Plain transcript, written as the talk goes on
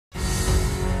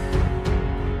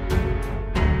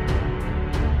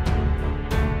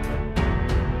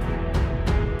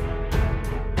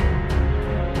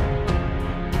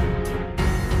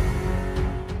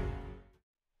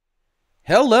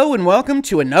Hello and welcome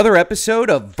to another episode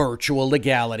of Virtual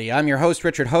Legality. I'm your host,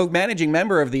 Richard Hoeg, managing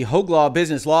member of the Hoeg Law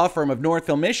Business Law Firm of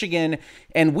Northville, Michigan,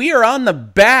 and we are on the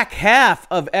back half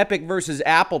of Epic versus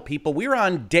Apple, people. We're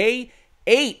on day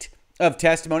 8 of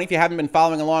testimony. If you haven't been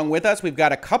following along with us, we've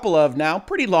got a couple of now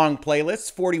pretty long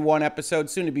playlists, 41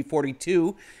 episodes, soon to be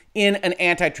 42, in an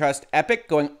antitrust epic,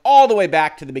 going all the way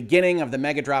back to the beginning of the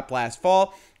mega drop last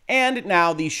fall, and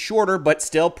now the shorter but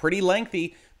still pretty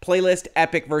lengthy playlist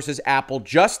Epic versus Apple,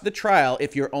 just the trial,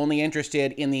 if you're only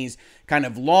interested in these kind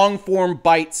of long-form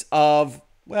bites of,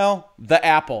 well, the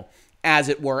Apple, as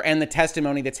it were, and the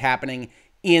testimony that's happening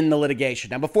in the litigation.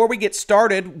 Now, before we get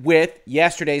started with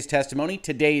yesterday's testimony,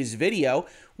 today's video,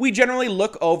 we generally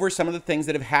look over some of the things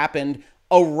that have happened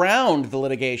around the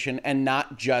litigation and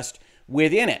not just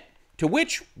within it. To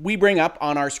which we bring up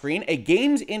on our screen a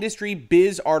games industry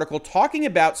biz article talking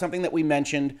about something that we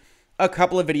mentioned a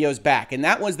couple of videos back, and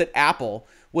that was that Apple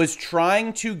was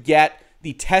trying to get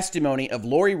the testimony of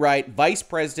Lori Wright, vice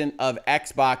president of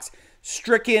Xbox,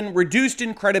 stricken, reduced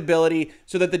in credibility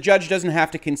so that the judge doesn't have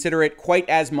to consider it quite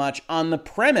as much, on the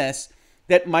premise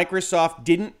that Microsoft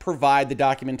didn't provide the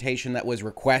documentation that was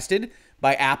requested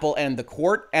by Apple and the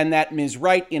court, and that Ms.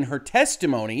 Wright, in her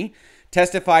testimony,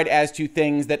 testified as to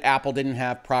things that Apple didn't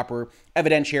have proper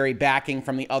evidentiary backing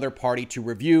from the other party to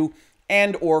review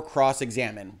and or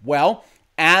cross-examine. Well,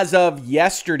 as of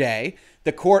yesterday,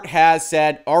 the court has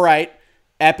said, all right,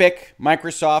 Epic,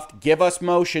 Microsoft, give us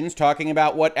motions talking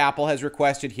about what Apple has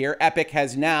requested here. Epic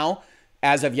has now,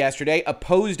 as of yesterday,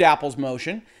 opposed Apple's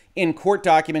motion. In court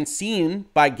documents seen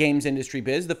by Games Industry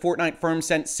Biz, the Fortnite firm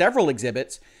sent several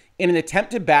exhibits in an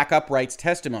attempt to back up Wright's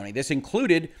testimony. This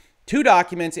included 2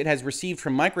 documents it has received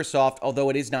from Microsoft, although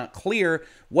it is not clear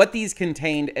what these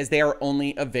contained, as they are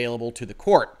only available to the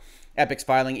court. Epic's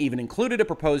filing even included a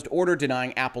proposed order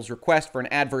denying Apple's request for an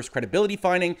adverse credibility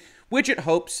finding, which it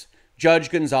hopes Judge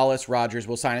Gonzalez Rogers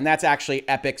will sign. And that's actually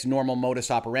Epic's normal modus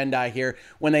operandi here.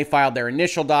 When they filed their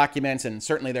initial documents and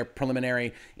certainly their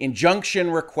preliminary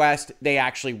injunction request, they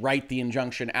actually write the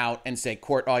injunction out and say,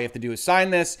 court, all you have to do is sign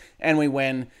this, and we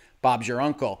win. Bob's your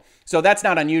uncle. So that's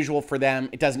not unusual for them.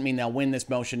 It doesn't mean they'll win this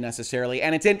motion necessarily.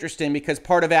 And it's interesting because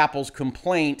part of Apple's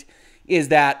complaint is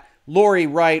that Lori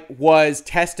Wright was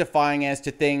testifying as to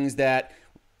things that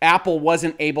Apple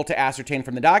wasn't able to ascertain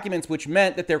from the documents, which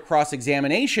meant that their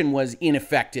cross-examination was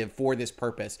ineffective for this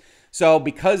purpose. So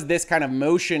because this kind of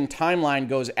motion timeline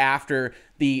goes after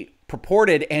the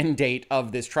purported end date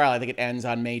of this trial, I think it ends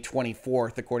on May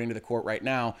 24th, according to the court right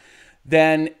now,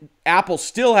 then Apple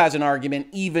still has an argument,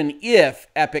 even if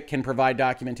Epic can provide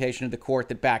documentation to the court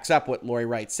that backs up what Lori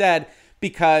Wright said,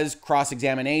 because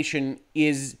cross-examination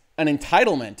is an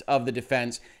entitlement of the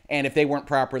defense, and if they weren't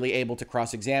properly able to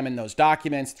cross-examine those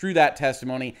documents through that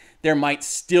testimony, there might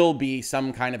still be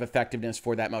some kind of effectiveness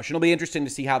for that motion. It'll be interesting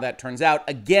to see how that turns out.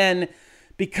 Again,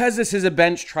 because this is a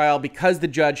bench trial, because the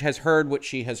judge has heard what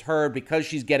she has heard, because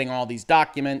she's getting all these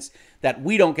documents that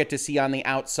we don't get to see on the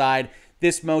outside,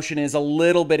 this motion is a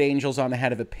little bit angels on the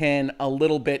head of a pin, a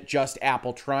little bit just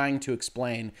Apple trying to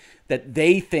explain that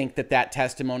they think that that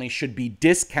testimony should be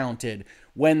discounted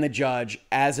when the judge,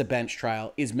 as a bench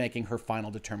trial, is making her final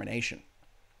determination.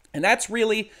 And that's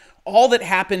really all that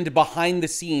happened behind the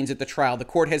scenes at the trial. The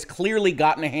court has clearly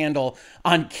gotten a handle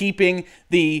on keeping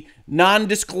the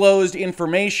non-disclosed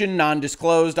information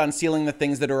non-disclosed, on sealing the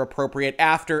things that are appropriate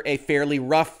after a fairly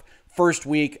rough first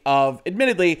week of,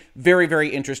 admittedly, very, very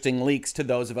interesting leaks to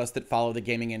those of us that follow the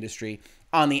gaming industry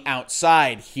on the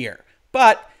outside here.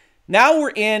 But now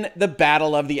we're in the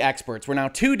battle of the experts. We're now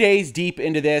 2 days deep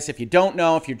into this. If you don't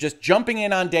know, if you're just jumping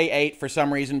in on day 8 for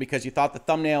some reason because you thought the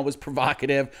thumbnail was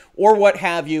provocative or what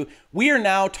have you, we are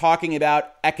now talking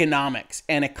about economics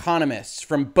and economists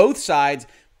from both sides,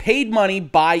 paid money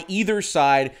by either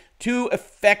side to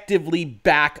effectively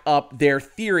back up their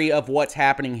theory of what's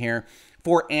happening here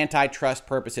for antitrust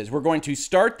purposes. We're going to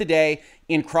start the day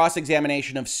in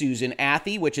cross-examination of Susan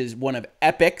Athey, which is one of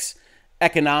Epic's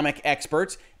economic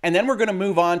experts. And then we're going to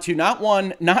move on to not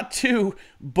 1, not 2,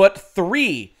 but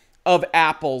 3 of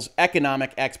Apple's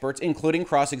economic experts, including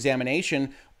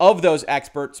cross-examination of those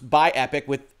experts by Epic,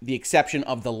 with the exception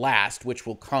of the last, which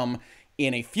will come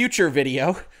in a future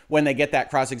video when they get that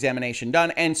cross-examination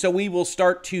done. And so we will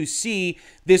start to see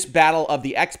this battle of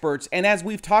the experts. And as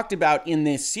we've talked about in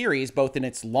this series, both in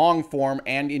its long form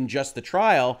and in just the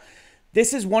trial,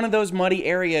 this is one of those muddy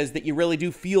areas that you really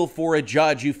do feel for a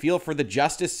judge. You feel for the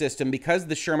justice system because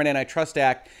the Sherman Antitrust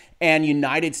Act and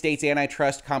United States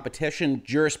antitrust competition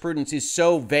jurisprudence is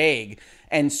so vague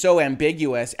and so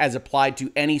ambiguous as applied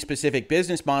to any specific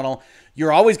business model.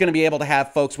 You're always going to be able to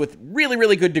have folks with really,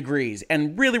 really good degrees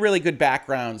and really, really good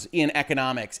backgrounds in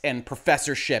economics and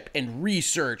professorship and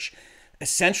research,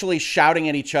 essentially shouting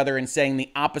at each other and saying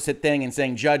the opposite thing and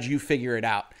saying, "Judge, you figure it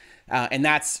out." And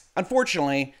that's,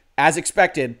 unfortunately, as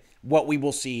expected, what we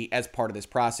will see as part of this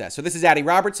process. So this is Athey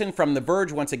Robertson from The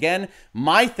Verge. Once again,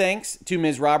 my thanks to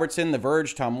Ms. Robertson, The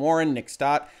Verge, Tom Warren, Nick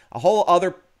Stott, a whole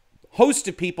other host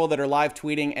of people that are live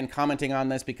tweeting and commenting on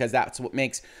this, because that's what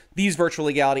makes these Virtual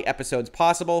Legality episodes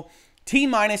possible.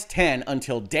 T-10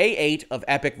 until day 8 of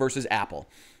Epic versus Apple.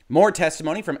 More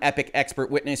testimony from Epic expert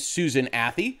witness Susan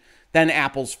Athey. Then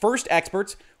Apple's first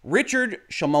experts, Richard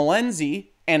Schmalensee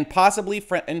and possibly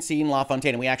Francine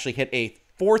LaFontaine. And we actually hit a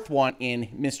fourth one in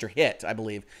Mr. Hit, I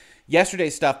believe.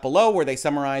 Yesterday's stuff below where they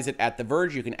summarize it at The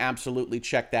Verge. You can absolutely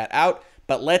check that out.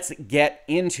 But let's get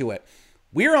into it.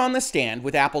 We're on the stand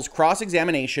with Apple's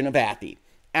cross-examination of Athey.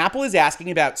 Apple is asking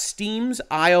about Steam's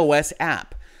iOS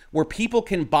app, where people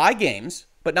can buy games,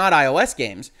 but not iOS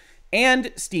games,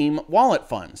 and Steam wallet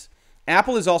funds.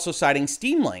 Apple is also citing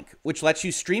Steam Link, which lets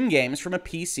you stream games from a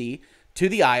PC to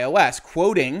the iOS,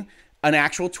 quoting an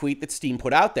actual tweet that Steam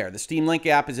put out there. The Steam Link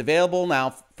app is available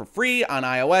now for free on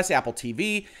iOS, Apple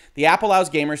TV. The app allows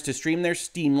gamers to stream their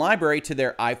Steam library to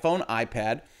their iPhone,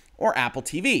 iPad, or Apple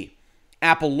TV.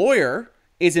 Apple lawyer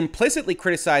is implicitly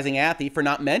criticizing Athey for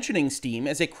not mentioning Steam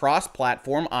as a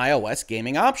cross-platform iOS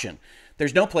gaming option.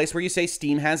 There's no place where you say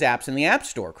Steam has apps in the App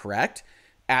Store, correct?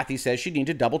 Athey says she'd need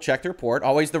to double-check the report.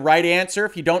 Always the right answer.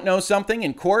 If you don't know something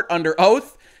in court under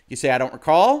oath, you say, "I don't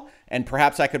recall," and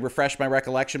perhaps I could refresh my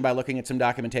recollection by looking at some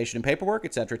documentation and paperwork,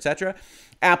 etc., etc.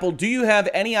 Apple, do you have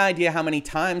any idea how many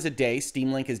times a day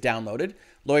Steam Link is downloaded?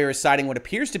 Lawyer is citing what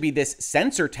appears to be this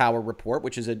Sensor Tower report,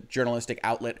 which is a journalistic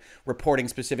outlet reporting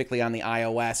specifically on the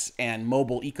iOS and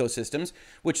mobile ecosystems,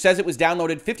 which says it was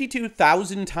downloaded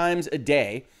 52,000 times a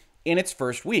day in its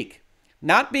first week.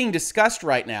 Not being discussed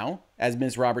right now, as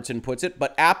Ms. Robertson puts it,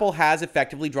 but Apple has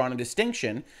effectively drawn a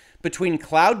distinction between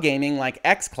cloud gaming like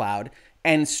xCloud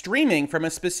and streaming from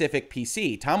a specific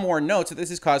PC. Tom Warren notes that this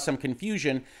has caused some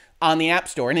confusion on the App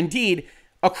Store. And indeed,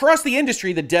 across the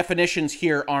industry, the definitions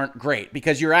here aren't great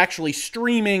because you're actually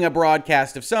streaming a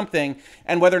broadcast of something,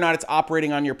 and whether or not it's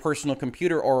operating on your personal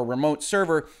computer or a remote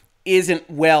server isn't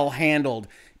well handled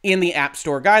in the App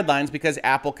Store guidelines, because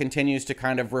Apple continues to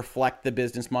kind of reflect the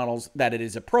business models that it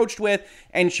is approached with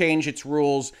and change its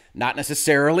rules, not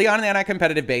necessarily on an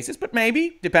anti-competitive basis, but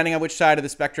maybe, depending on which side of the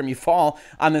spectrum you fall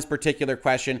on this particular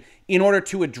question, in order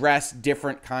to address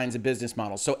different kinds of business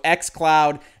models. So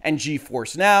xCloud and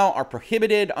GeForce Now are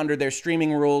prohibited under their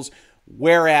streaming rules,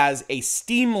 whereas a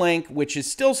Steam Link, which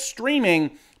is still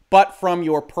streaming, but from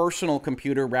your personal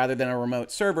computer rather than a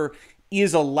remote server,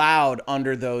 is allowed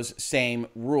under those same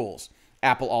rules.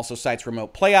 Apple also cites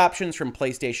remote play options from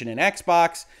PlayStation and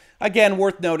Xbox. Again,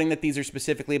 worth noting that these are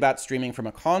specifically about streaming from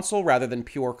a console rather than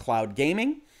pure cloud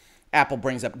gaming. Apple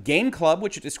brings up Game Club,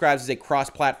 which it describes as a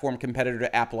cross-platform competitor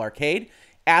to Apple Arcade.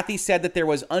 Athey said that there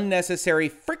was unnecessary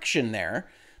friction there,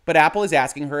 but Apple is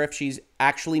asking her if she's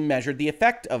actually measured the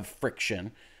effect of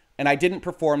friction, and I didn't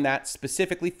perform that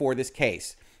specifically for this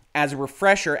case. As a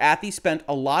refresher, Athey spent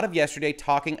a lot of yesterday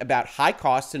talking about high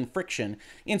costs and friction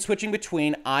in switching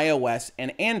between iOS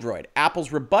and Android.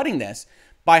 Apple's rebutting this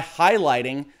by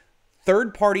highlighting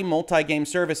third-party multi-game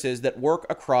services that work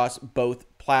across both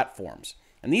platforms.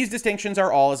 And these distinctions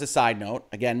are all, as a side note,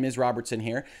 again, Ms. Robertson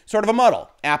here, sort of a muddle.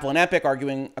 Apple and Epic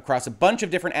arguing across a bunch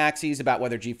of different axes about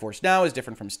whether GeForce Now is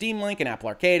different from Steam Link and Apple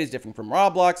Arcade is different from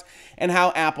Roblox, and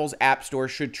how Apple's App Store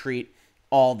should treat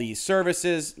all these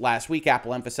services. Last week,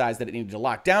 Apple emphasized that it needed to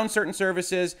lock down certain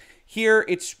services. Here,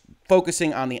 it's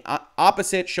focusing on the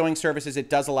opposite, showing services it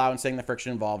does allow and saying the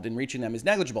friction involved in reaching them is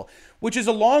negligible, which is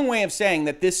a long way of saying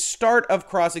that this start of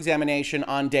cross-examination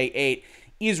on day 8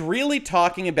 is really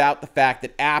talking about the fact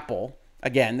that Apple,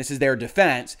 again, this is their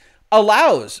defense,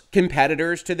 allows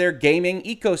competitors to their gaming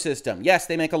ecosystem. Yes,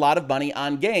 they make a lot of money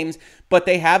on games, but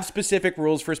they have specific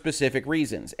rules for specific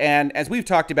reasons. And as we've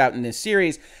talked about in this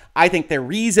series, I think their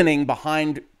reasoning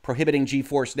behind prohibiting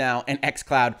GeForce Now and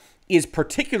xCloud is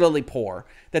particularly poor,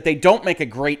 that they don't make a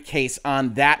great case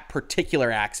on that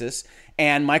particular axis,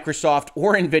 and Microsoft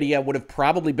or NVIDIA would have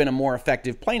probably been a more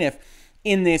effective plaintiff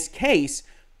in this case,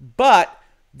 but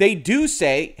they do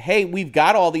say, hey, we've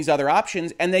got all these other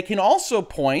options, and they can also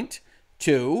point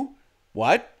to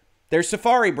what? Their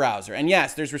Safari browser. And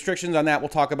yes, there's restrictions on that. We'll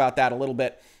talk about that a little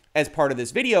bit as part of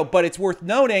this video, but it's worth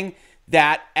noting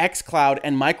that xCloud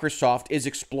and Microsoft is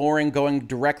exploring going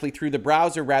directly through the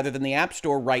browser rather than the App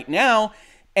Store right now.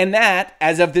 And that,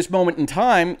 as of this moment in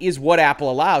time, is what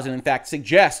Apple allows and, in fact,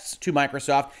 suggests to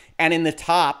Microsoft. And in the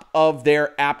top of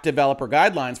their app developer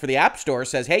guidelines for the App Store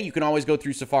says, hey, you can always go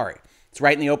through Safari. It's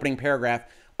right in the opening paragraph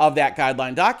of that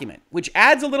guideline document, which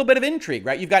adds a little bit of intrigue,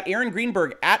 right? You've got Aaron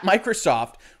Greenberg at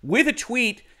Microsoft with a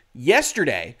tweet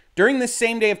yesterday during this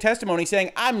same day of testimony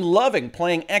saying, I'm loving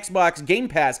playing Xbox Game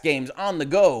Pass games on the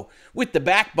go with the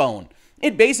backbone.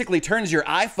 It basically turns your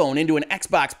iPhone into an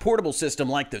Xbox portable system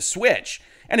like the Switch.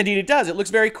 And indeed it does. It looks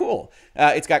very cool.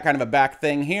 It's got kind of a back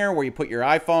thing here where you put your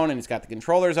iPhone and it's got the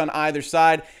controllers on either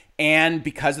side. And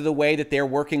because of the way that they're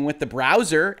working with the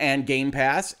browser and Game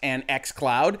Pass and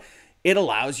xCloud, it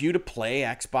allows you to play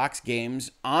Xbox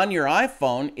games on your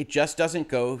iPhone. It just doesn't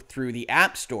go through the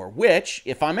App Store, which,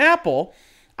 if I'm Apple,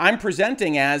 I'm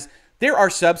presenting as there are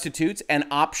substitutes and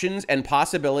options and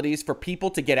possibilities for people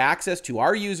to get access to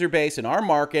our user base and our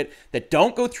market that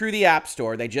don't go through the App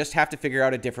Store. They just have to figure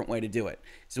out a different way to do it.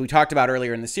 So we talked about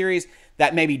earlier in the series,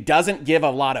 that maybe doesn't give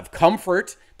a lot of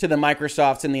comfort to the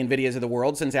Microsofts and the NVIDIAs of the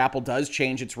world, since Apple does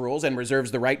change its rules and reserves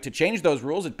the right to change those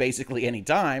rules at basically any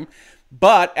time.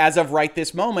 But as of right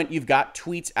this moment, you've got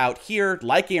tweets out here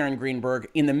like Aaron Greenberg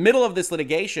in the middle of this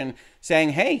litigation saying,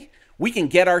 hey, we can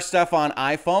get our stuff on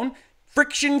iPhone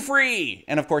friction-free.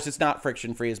 And of course, it's not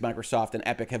friction-free, as Microsoft and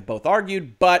Epic have both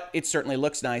argued, but it certainly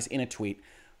looks nice in a tweet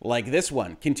like this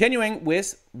one. Continuing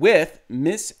with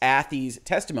Miss Athey's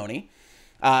testimony.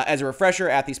 As a refresher,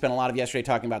 Athey spent a lot of yesterday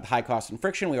talking about the high cost and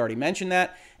friction. We already mentioned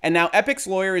that. And now Epic's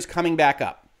lawyer is coming back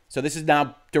up. So this is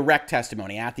now direct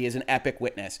testimony. Athey is an Epic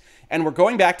witness. And we're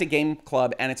going back to Game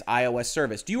Club and its iOS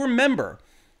service. Do you remember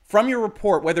from your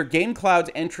report whether Game Cloud's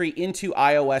entry into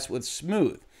iOS was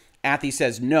smooth? Athey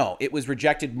says no. It was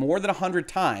rejected more than 100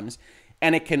 times,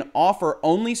 and it can offer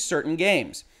only certain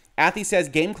games. Athey says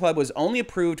Game Club was only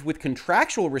approved with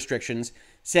contractual restrictions,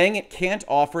 saying it can't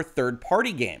offer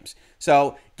third-party games.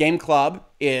 So Game Club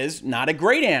is not a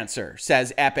great answer,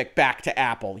 says Epic back to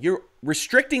Apple. You're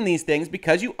restricting these things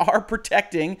because you are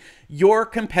protecting your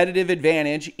competitive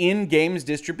advantage in games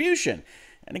distribution.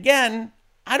 And again,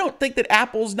 I don't think that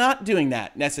Apple's not doing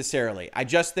that necessarily. I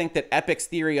just think that Epic's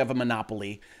theory of a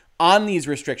monopoly on these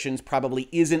restrictions probably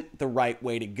isn't the right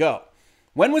way to go.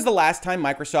 When was the last time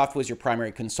Microsoft was your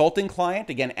primary consulting client?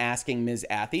 Again, asking Ms.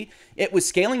 Athey. It was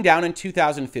scaling down in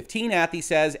 2015, Athey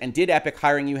says. And did Epic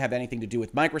hiring you have anything to do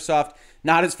with Microsoft?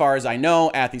 Not as far as I know.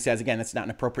 Athey says, again, that's not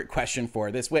an appropriate question for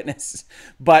this witness,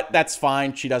 but that's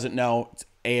fine. She doesn't know. It's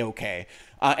A-okay.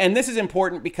 And this is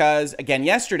important because, again,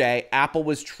 yesterday, Apple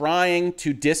was trying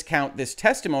to discount this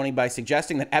testimony by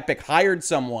suggesting that Epic hired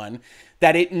someone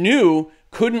that it knew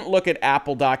couldn't look at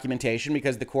Apple documentation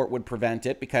because the court would prevent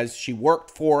it, because she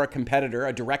worked for a competitor,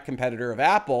 a direct competitor of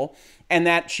Apple, and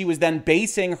that she was then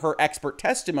basing her expert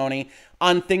testimony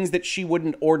on things that she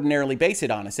wouldn't ordinarily base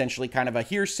it on, essentially kind of a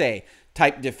hearsay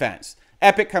type defense.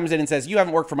 Epic comes in and says, you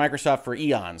haven't worked for Microsoft for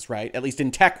eons, right? At least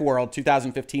in tech world,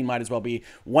 2015 might as well be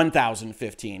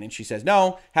 1015. And she says,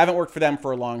 no, haven't worked for them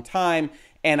for a long time.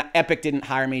 And Epic didn't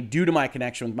hire me due to my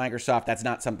connection with Microsoft. That's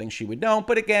not something she would know.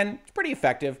 But again, it's pretty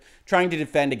effective trying to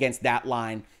defend against that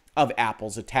line of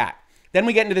Apple's attack. Then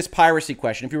we get into this piracy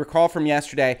question. If you recall from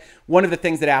yesterday, one of the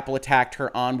things that Apple attacked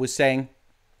her on was saying,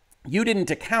 you didn't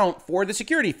account for the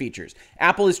security features.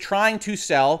 Apple is trying to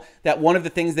sell that one of the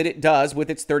things that it does with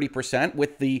its 30%,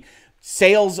 with the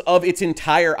sales of its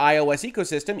entire iOS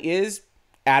ecosystem, is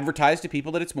advertise to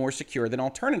people that it's more secure than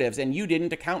alternatives. And you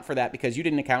didn't account for that because you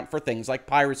didn't account for things like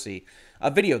piracy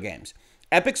of video games.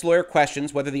 Epic's lawyer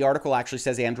questions whether the article actually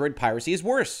says Android piracy is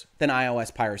worse than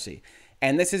iOS piracy.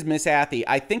 And this is Miss Athey.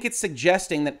 I think it's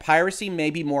suggesting that piracy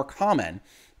may be more common,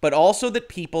 but also that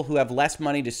people who have less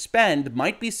money to spend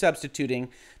might be substituting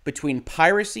between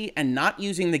piracy and not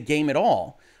using the game at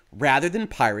all, rather than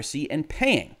piracy and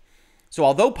paying. So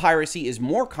although piracy is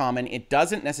more common, it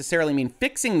doesn't necessarily mean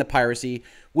fixing the piracy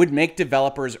would make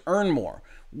developers earn more,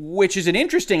 which is an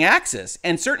interesting axis.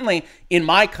 And certainly in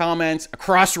my comments,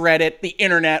 across Reddit, the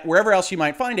internet, wherever else you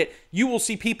might find it, you will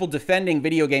see people defending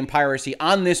video game piracy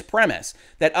on this premise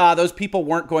that those people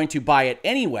weren't going to buy it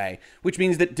anyway, which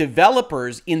means that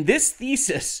developers in this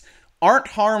thesis aren't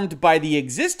harmed by the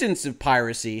existence of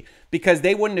piracy because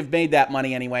they wouldn't have made that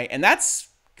money anyway. And that's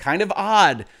kind of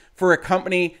odd for a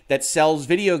company that sells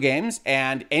video games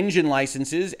and engine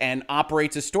licenses and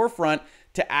operates a storefront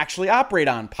to actually operate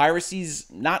on. Piracy's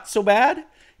not so bad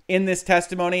in this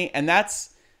testimony, and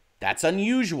that's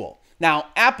unusual. Now,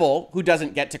 Apple, who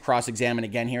doesn't get to cross-examine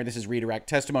again here, this is redirect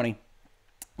testimony,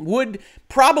 would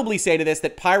probably say to this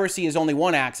that piracy is only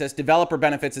one axis, developer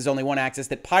benefits is only one axis,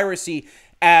 that piracy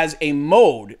as a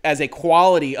mode, as a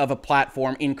quality of a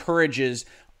platform, encourages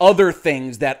other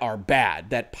things that are bad.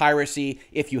 That piracy,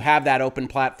 if you have that open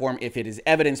platform, if it is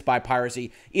evidenced by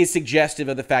piracy, is suggestive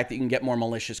of the fact that you can get more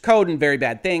malicious code and very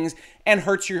bad things, and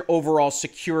hurts your overall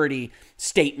security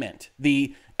statement,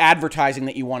 the advertising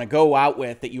that you want to go out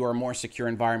with, that you are a more secure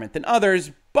environment than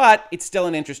others. But it's still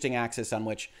an interesting axis on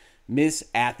which Ms.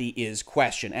 Athey is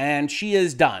questioned, and she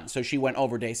is done. So she went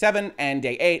over day 7 and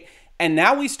day 8, and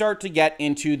now we start to get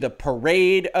into the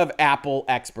parade of Apple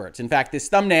experts. In fact, this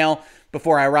thumbnail,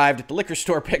 before I arrived at the liquor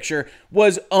store picture,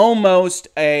 was almost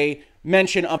a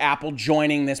mention of Apple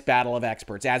joining this battle of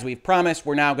experts. As we've promised,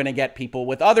 we're now going to get people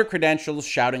with other credentials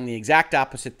shouting the exact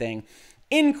opposite thing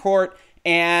in court,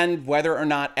 and whether or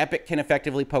not Epic can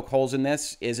effectively poke holes in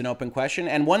this is an open question,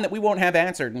 and one that we won't have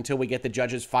answered until we get the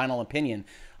judge's final opinion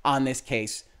on this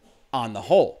case on the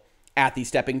whole. Athey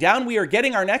stepping down, we are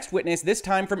getting our next witness, this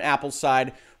time from Apple's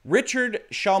side, Richard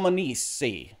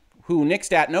Schmalensee, who Nick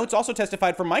Stat notes also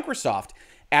testified for Microsoft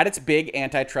at its big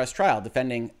antitrust trial,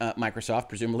 defending Microsoft,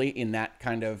 presumably in that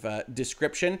kind of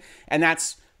description. And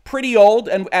that's pretty old,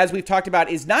 and as we've talked about,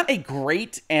 is not a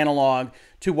great analog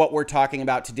to what we're talking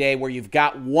about today, where you've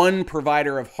got one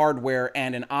provider of hardware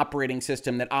and an operating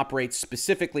system that operates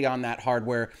specifically on that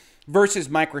hardware, versus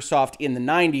Microsoft in the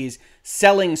 90s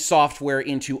selling software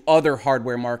into other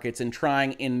hardware markets and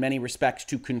trying in many respects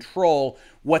to control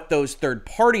what those third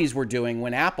parties were doing,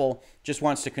 when Apple just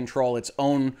wants to control its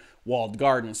own walled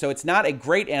garden. So it's not a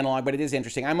great analog, but it is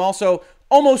interesting. I'm also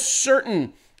almost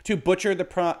certain to butcher the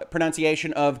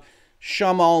pronunciation of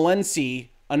Schmalensee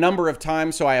a number of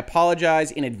times, so I apologize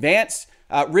in advance.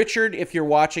 Richard, if you're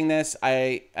watching this,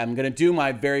 I am going to do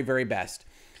my very, very best.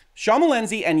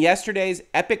 Schmalensee and yesterday's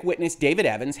Epic witness David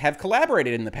Evans have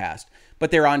collaborated in the past, but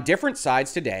they're on different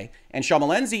sides today, and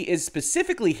Schmalensee is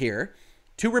specifically here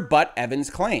to rebut Evans'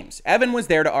 claims. Evan was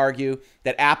there to argue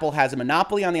that Apple has a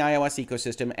monopoly on the iOS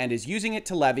ecosystem and is using it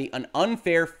to levy an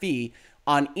unfair fee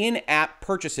on in-app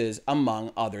purchases,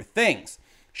 among other things.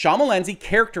 Schmalensee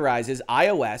characterizes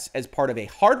iOS as part of a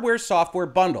hardware-software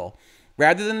bundle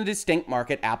rather than the distinct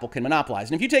market Apple can monopolize.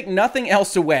 And if you take nothing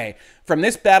else away from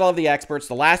this battle of the experts,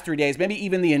 the last 3 days, maybe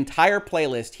even the entire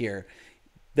playlist here,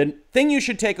 the thing you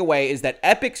should take away is that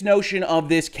Epic's notion of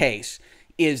this case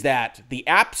is that the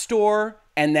App Store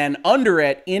and then under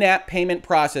it, in-app payment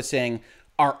processing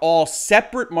are all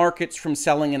separate markets from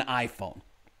selling an iPhone.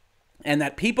 And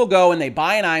that people go and they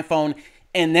buy an iPhone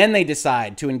and then they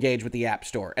decide to engage with the App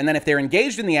Store. And then if they're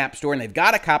engaged in the App Store and they've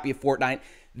got a copy of Fortnite,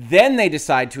 then they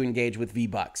decide to engage with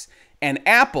V-Bucks. And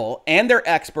Apple and their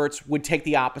experts would take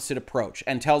the opposite approach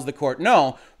and tells the court,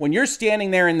 no, when you're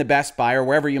standing there in the Best Buy or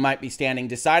wherever you might be standing,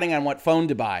 deciding on what phone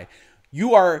to buy,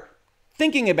 you are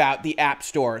thinking about the App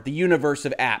Store, the universe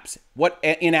of apps, what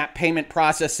in-app payment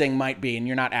processing might be, and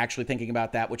you're not actually thinking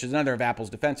about that, which is another of Apple's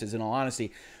defenses, in all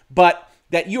honesty, but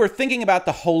that you are thinking about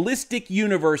the holistic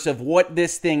universe of what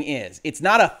this thing is. It's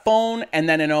not a phone and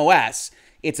then an OS.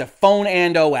 It's a phone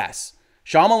and OS.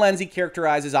 Schmalensee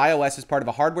characterizes iOS as part of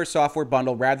a hardware-software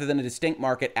bundle rather than a distinct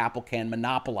market Apple can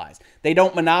monopolize. They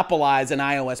don't monopolize an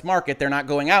iOS market. They're not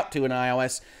going out to an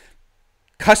iOS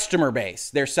customer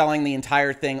base. They're selling the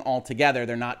entire thing altogether.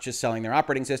 They're not just selling their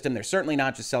operating system. They're certainly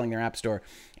not just selling their App Store.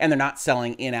 And they're not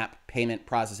selling in-app payment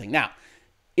processing. Now,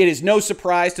 it is no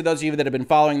surprise to those of you that have been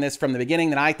following this from the beginning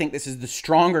that I think this is the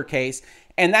stronger case.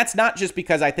 And that's not just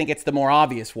because I think it's the more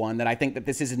obvious one, that I think that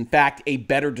this is in fact a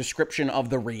better description of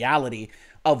the reality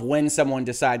of when someone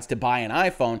decides to buy an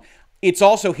iPhone. It's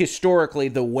also historically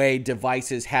the way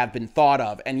devices have been thought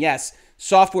of. And yes,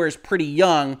 software is pretty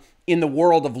young in the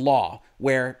world of law,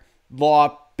 where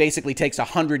law basically takes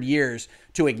 100 years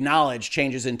to acknowledge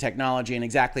changes in technology and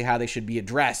exactly how they should be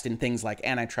addressed in things like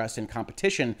antitrust and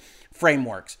competition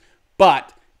frameworks.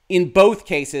 But in both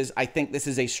cases, I think this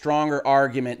is a stronger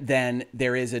argument than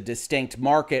there is a distinct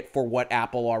market for what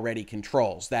Apple already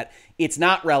controls. That it's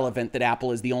not relevant that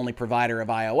Apple is the only provider of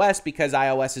iOS because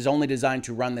iOS is only designed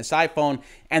to run this iPhone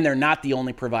and they're not the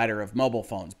only provider of mobile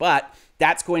phones. But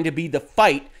that's going to be the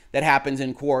fight that happens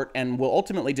in court and will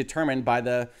ultimately be determined by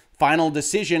the final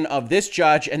decision of this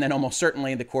judge and then almost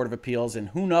certainly the Court of Appeals and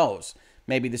who knows,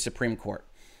 maybe the Supreme Court.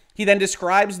 He then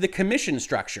describes the commission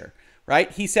structure,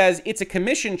 right? He says it's a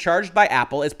commission charged by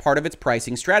Apple as part of its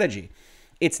pricing strategy.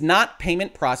 It's not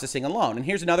payment processing alone. And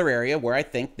here's another area where I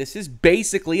think this is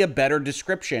basically a better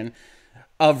description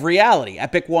of reality.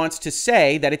 Epic wants to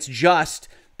say that it's just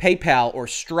PayPal or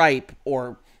Stripe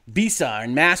or Visa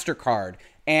and MasterCard,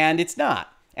 and it's not.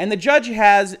 And the judge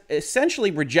has essentially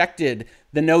rejected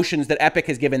the notions that Epic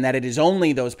has given that it is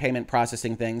only those payment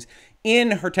processing things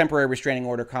in her temporary restraining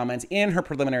order comments, in her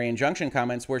preliminary injunction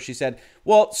comments, where she said,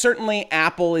 well, certainly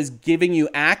Apple is giving you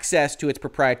access to its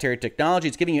proprietary technology.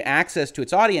 It's giving you access to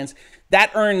its audience.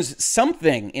 That earns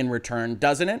something in return,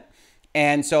 doesn't it?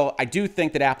 And so I do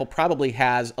think that Apple probably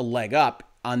has a leg up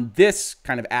on this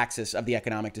kind of axis of the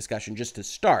economic discussion just to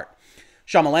start.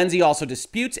 Schmalensee also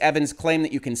disputes Evans' claim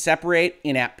that you can separate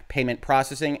in-app payment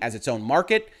processing as its own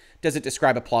market. Does it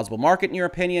describe a plausible market in your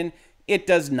opinion? It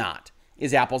does not.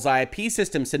 Is Apple's IAP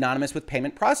system synonymous with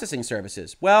payment processing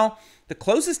services? Well, the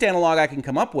closest analog I can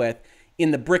come up with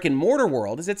in the brick and mortar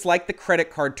world is it's like the credit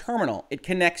card terminal. It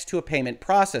connects to a payment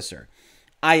processor.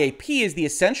 IAP is the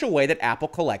essential way that Apple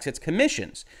collects its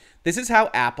commissions. This is how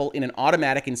Apple, in an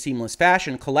automatic and seamless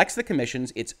fashion, collects the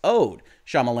commissions it's owed,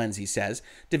 Schmalensee says.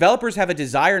 Developers have a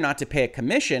desire not to pay a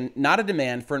commission, not a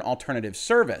demand for an alternative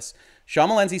service.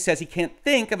 Schmalensee says he can't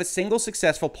think of a single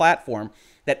successful platform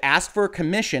that asked for a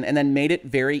commission and then made it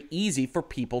very easy for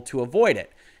people to avoid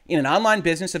it. In an online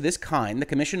business of this kind, the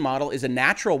commission model is a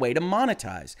natural way to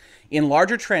monetize. In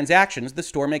larger transactions, the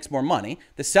store makes more money,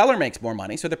 the seller makes more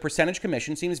money, so the percentage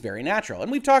commission seems very natural.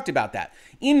 And we've talked about that.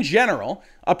 In general,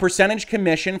 a percentage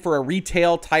commission for a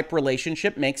retail type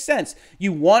relationship makes sense.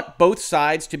 You want both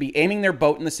sides to be aiming their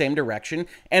boat in the same direction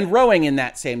and rowing in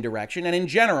that same direction. And in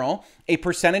general, a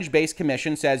percentage-based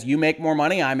commission says you make more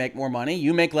money, I make more money,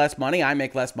 you make less money, I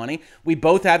make less money. We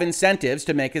both have incentives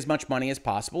to make as much money as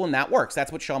possible, and that works.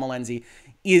 That's what Schmalensee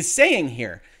is saying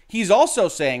here. He's also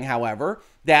saying, however,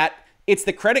 that it's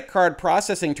the credit card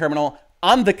processing terminal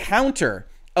on the counter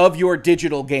of your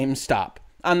digital GameStop,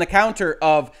 on the counter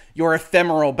of your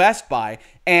ephemeral Best Buy,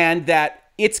 and that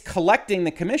it's collecting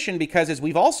the commission because, as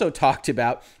we've also talked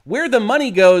about, where the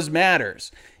money goes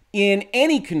matters. In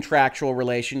any contractual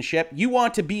relationship, you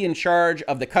want to be in charge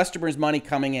of the customer's money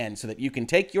coming in so that you can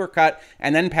take your cut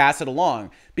and then pass it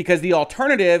along. Because the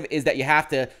alternative is that you have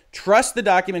to trust the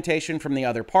documentation from the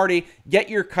other party, get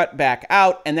your cut back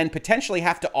out, and then potentially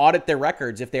have to audit their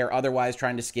records if they are otherwise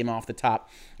trying to skim off the top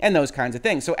and those kinds of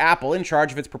things. So Apple, in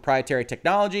charge of its proprietary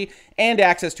technology and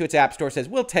access to its app store, says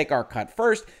we'll take our cut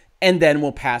first and then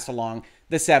we'll pass along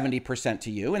the 70% to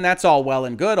you. And that's all well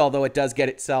and good, although it does get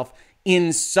itself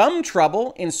in some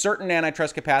trouble in certain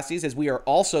antitrust capacities, as we are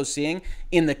also seeing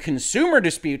in the consumer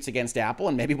disputes against Apple,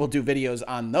 and maybe we'll do videos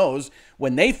on those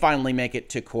when they finally make it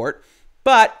to court.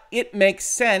 But it makes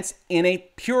sense in a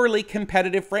purely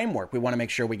competitive framework. We want to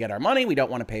make sure we get our money. We don't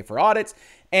want to pay for audits,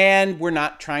 and we're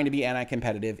not trying to be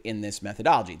anti-competitive in this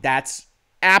methodology. That's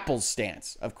Apple's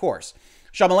stance, of course.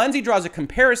 Schmalensee draws a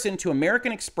comparison to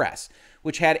American Express,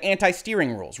 which had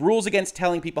anti-steering rules against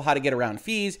telling people how to get around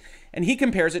fees, and he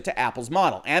compares it to Apple's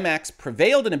model. Amex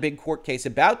prevailed in a big court case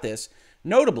about this,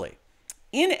 notably.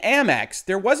 In Amex,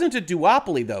 there wasn't a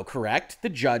duopoly, though, correct? The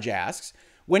judge asks.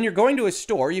 When you're going to a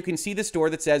store, you can see the store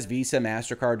that says Visa,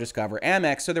 MasterCard, Discover,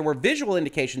 Amex, so there were visual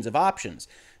indications of options.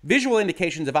 Visual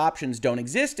indications of options don't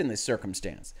exist in this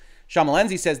circumstance.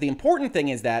 Schmalensee says the important thing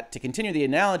is that, to continue the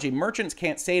analogy, merchants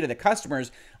can't say to the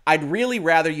customers, I'd really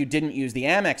rather you didn't use the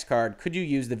Amex card. Could you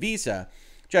use the Visa?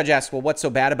 Judge asks, well, what's so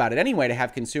bad about it anyway to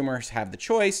have consumers have the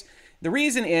choice? The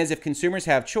reason is if consumers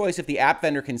have choice, if the app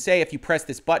vendor can say, if you press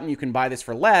this button, you can buy this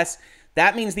for less,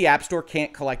 that means the App Store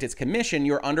can't collect its commission.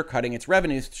 You're undercutting its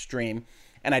revenue stream.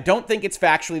 And I don't think it's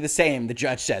factually the same, the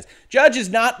judge says. Judge is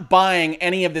not buying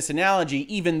any of this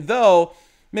analogy, even though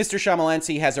Mr.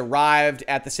 Schmalensee has arrived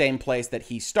at the same place that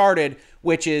he started,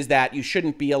 which is that you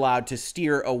shouldn't be allowed to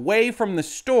steer away from the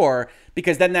store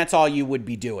because then that's all you would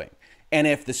be doing. And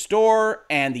if the store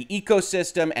and the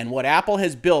ecosystem and what Apple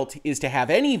has built is to have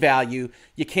any value,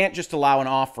 you can't just allow an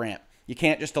off-ramp. You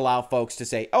can't just allow folks to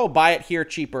say, oh, buy it here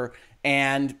cheaper,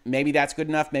 and maybe that's good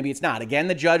enough, maybe it's not. Again,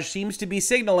 the judge seems to be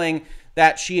signaling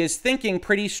that she is thinking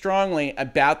pretty strongly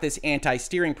about this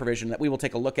anti-steering provision that we will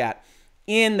take a look at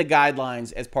in the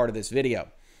guidelines as part of this video.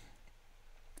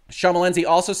 Schmalensee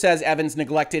also says Evans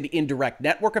neglected indirect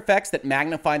network effects that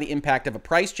magnify the impact of a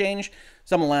price change.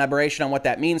 Some elaboration on what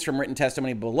that means from written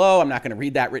testimony below. I'm not going to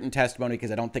read that written testimony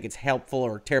because I don't think it's helpful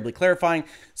or terribly clarifying.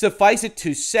 Suffice it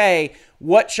to say,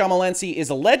 what Schmalensee is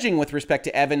alleging with respect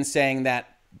to Evans saying that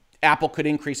Apple could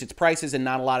increase its prices and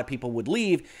not a lot of people would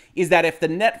leave, is that if the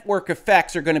network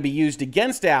effects are going to be used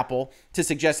against Apple to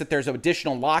suggest that there's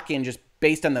additional lock-in just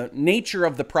based on the nature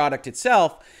of the product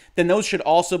itself, then those should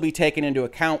also be taken into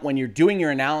account when you're doing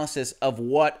your analysis of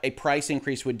what a price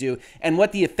increase would do and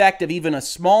what the effect of even a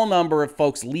small number of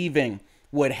folks leaving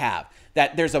would have.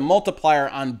 That there's a multiplier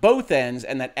on both ends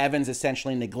and that Evans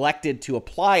essentially neglected to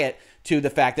apply it to the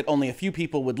fact that only a few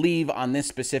people would leave on this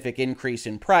specific increase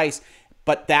in price,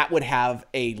 but that would have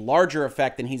a larger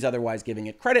effect than he's otherwise giving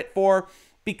it credit for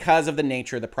because of the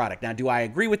nature of the product. Now, do I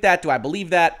agree with that? Do I believe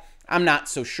that? I'm not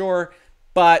so sure,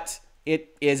 but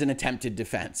it is an attempted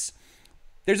defense.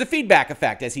 There's a feedback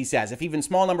effect, as he says. If even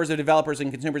small numbers of developers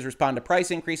and consumers respond to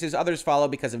price increases, others follow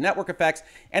because of network effects,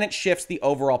 and it shifts the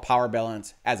overall power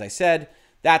balance. As I said,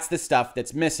 that's the stuff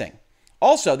that's missing.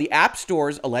 Also, the App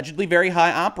Store's allegedly very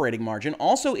high operating margin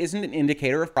also isn't an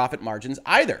indicator of profit margins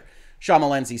either,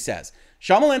 Schmalensee says.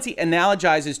 Schmalensee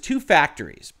analogizes two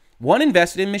factories, one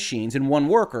invested in machines and one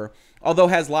worker, although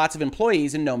has lots of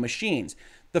employees and no machines.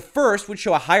 The first would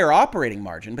show a higher operating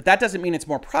margin, but that doesn't mean it's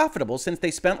more profitable since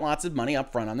they spent lots of money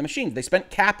up front on the machines. They spent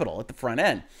capital at the front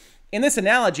end. In this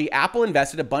analogy, Apple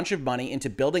invested a bunch of money into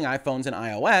building iPhones and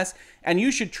iOS, and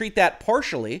you should treat that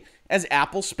partially as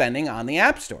Apple spending on the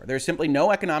App Store. There's simply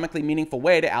no economically meaningful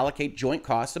way to allocate joint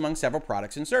costs among several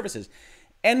products and services.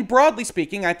 And broadly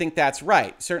speaking, I think that's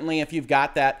right. Certainly, if you've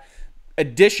got that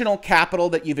additional capital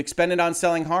that you've expended on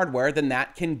selling hardware, then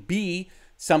that can be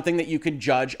something that you could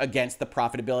judge against the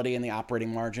profitability and the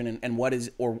operating margin and what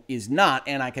is or is not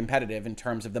anti-competitive in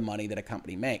terms of the money that a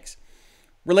company makes.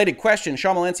 Related question,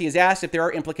 Schmalensee is asked if there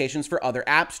are implications for other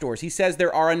app stores. He says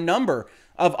there are a number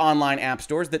of online app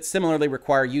stores that similarly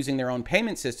require using their own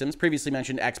payment systems, previously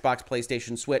mentioned Xbox,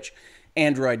 PlayStation, Switch,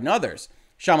 Android, and others.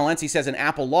 Schmalensee says an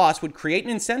Apple loss would create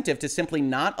an incentive to simply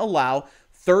not allow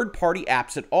third-party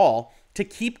apps at all to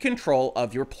keep control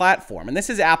of your platform. And this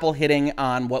is Apple hitting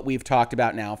on what we've talked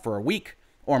about now for a week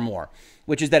or more,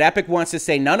 which is that Epic wants to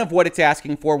say none of what it's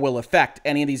asking for will affect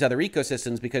any of these other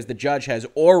ecosystems because the judge has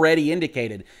already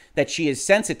indicated that she is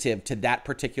sensitive to that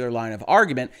particular line of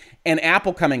argument. And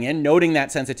Apple coming in, noting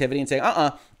that sensitivity and saying,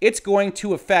 it's going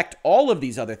to affect all of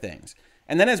these other things.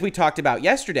 And then as we talked about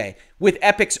yesterday, with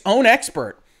Epic's own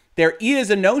expert, there is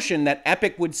a notion that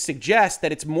Epic would suggest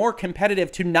that it's more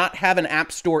competitive to not have an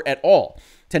app store at all,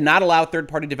 to not allow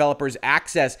third-party developers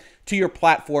access to your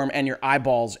platform and your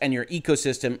eyeballs and your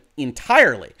ecosystem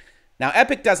entirely. Now,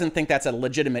 Epic doesn't think that's a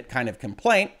legitimate kind of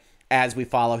complaint. As we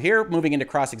follow here, moving into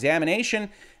cross-examination,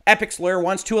 Epic's lawyer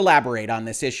wants to elaborate on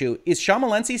this issue. Is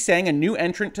Schmalensee saying a new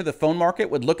entrant to the phone market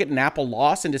would look at an Apple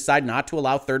loss and decide not to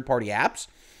allow third-party apps?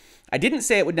 I didn't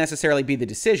say it would necessarily be the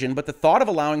decision, but the thought of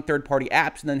allowing third-party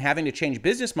apps and then having to change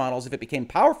business models if it became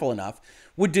powerful enough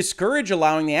would discourage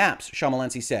allowing the apps,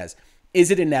 Schmalensee says.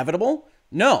 Is it inevitable?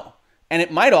 No. And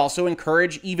it might also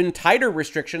encourage even tighter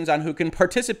restrictions on who can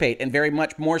participate and very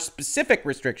much more specific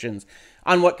restrictions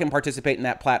on what can participate in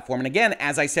that platform. And again,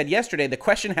 as I said yesterday, the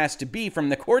question has to be, from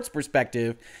the court's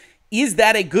perspective, is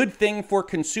that a good thing for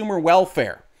consumer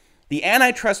welfare? The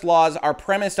antitrust laws are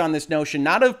premised on this notion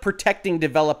not of protecting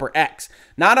developer X,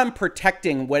 not on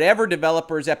protecting whatever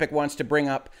developers Epic wants to bring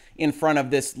up in front of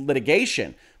this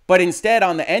litigation, but instead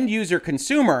on the end user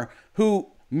consumer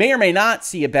who may or may not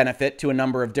see a benefit to a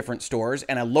number of different stores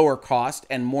and a lower cost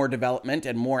and more development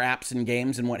and more apps and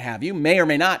games and what have you, may or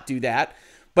may not do that.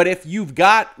 But if you've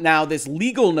got now this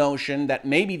legal notion that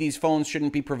maybe these phones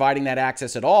shouldn't be providing that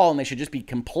access at all and they should just be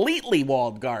completely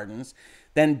walled gardens,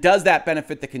 then does that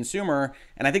benefit the consumer?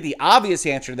 And I think the obvious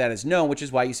answer to that is no, which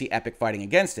is why you see Epic fighting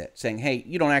against it, saying, hey,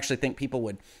 you don't actually think people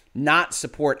would not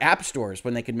support app stores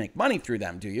when they could make money through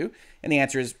them, do you? And the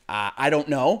answer is, I don't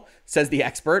know, says the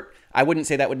expert. I wouldn't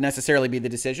say that would necessarily be the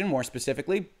decision more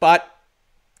specifically, but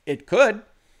it could.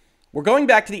 We're going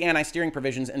back to the anti-steering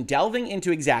provisions and delving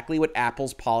into exactly what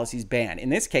Apple's policies ban. In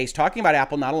this case, talking about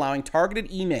Apple not allowing targeted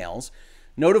emails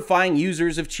notifying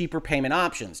users of cheaper payment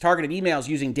options, targeted emails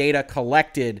using data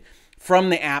collected from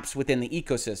the apps within the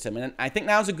ecosystem. And I think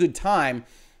now's a good time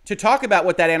to talk about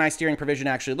what that anti-steering provision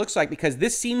actually looks like, because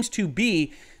this seems to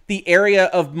be the area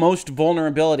of most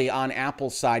vulnerability on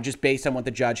Apple's side, just based on what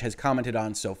the judge has commented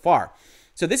on so far.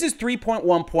 So this is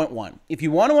 3.1.1. If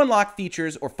you want to unlock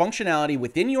features or functionality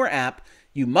within your app,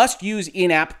 you must use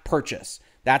in-app purchase.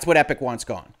 That's what Epic wants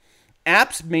gone.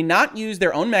 Apps may not use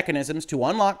their own mechanisms to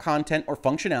unlock content or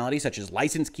functionality such as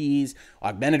license keys,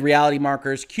 augmented reality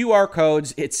markers, QR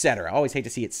codes, etc. I always hate to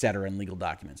see etc. in legal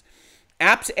documents.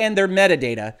 Apps and their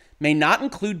metadata may not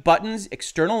include buttons,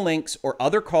 external links, or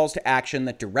other calls to action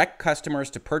that direct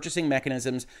customers to purchasing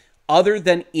mechanisms other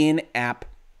than in-app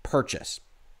purchase.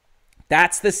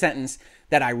 That's the sentence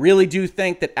that I really do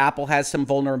think that Apple has some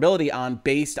vulnerability on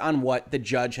based on what the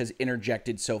judge has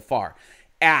interjected so far.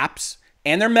 Apps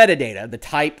and their metadata, the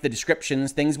type, the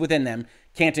descriptions, things within them,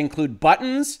 can't include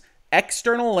buttons,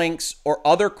 external links, or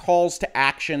other calls to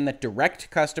action that direct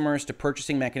customers to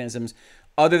purchasing mechanisms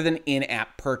other than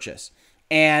in-app purchase.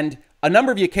 And A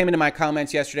number of you came into my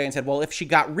comments yesterday and said, well, if she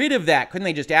got rid of that, couldn't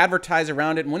they just advertise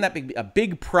around it? And wouldn't that be a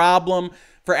big problem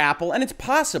for Apple? And it's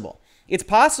possible. It's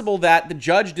possible that the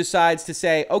judge decides to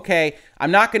say, okay,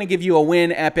 I'm not going to give you a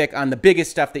win, Epic, on the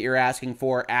biggest stuff that you're asking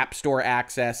for, App Store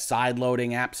access,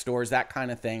 side-loading app stores, that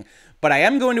kind of thing. But I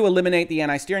am going to eliminate the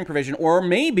anti-steering provision, or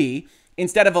maybe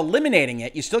instead of eliminating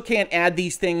it, you still can't add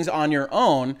these things on your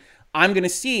own. I'm going to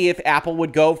see if Apple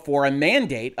would go for a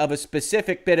mandate of a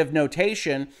specific bit of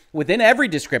notation within every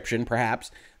description,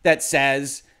 perhaps, that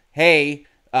says, hey,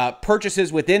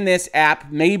 purchases within this app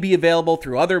may be available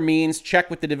through other means. Check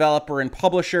with the developer and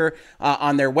publisher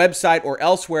on their website or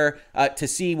elsewhere to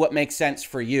see what makes sense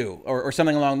for you, or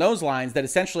something along those lines that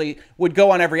essentially would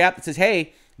go on every app that says,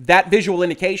 hey, that visual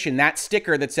indication, that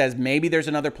sticker that says maybe there's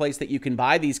another place that you can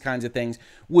buy these kinds of things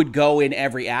would go in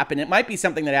every app. And it might be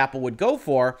something that Apple would go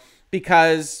for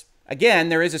because, again,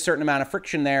 there is a certain amount of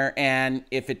friction there. And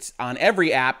if it's on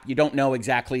every app, you don't know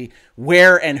exactly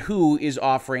where and who is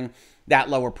offering that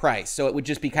lower price. So it would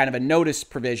just be kind of a notice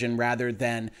provision rather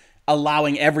than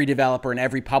allowing every developer and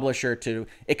every publisher to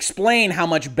explain how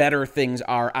much better things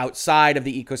are outside of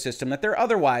the ecosystem that they're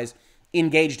otherwise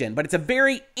engaged in. But it's a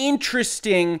very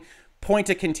interesting point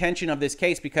of contention of this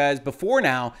case because before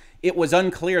now, it was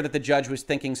unclear that the judge was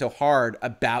thinking so hard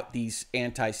about these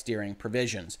anti-steering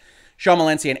provisions.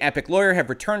 Schmalensee, an Epic lawyer, have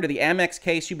returned to the Amex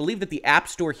case. You believe that the App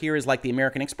Store here is like the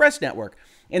American Express network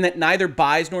in that neither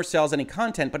buys nor sells any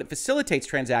content, but it facilitates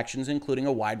transactions, including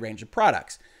a wide range of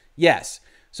products. Yes.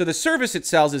 So the service it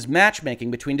sells is matchmaking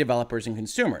between developers and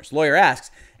consumers. Lawyer asks,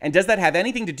 and does that have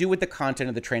anything to do with the content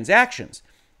of the transactions?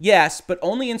 Yes, but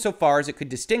only insofar as it could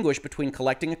distinguish between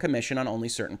collecting a commission on only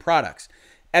certain products.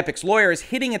 Epic's lawyer is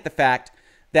hitting at the fact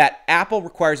that Apple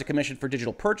requires a commission for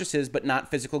digital purchases, but not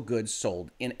physical goods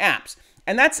sold in apps.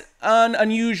 And that's an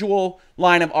unusual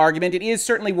line of argument. It is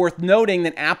certainly worth noting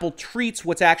that Apple treats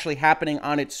what's actually happening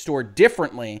on its store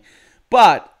differently,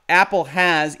 but Apple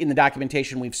has, in the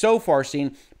documentation we've so far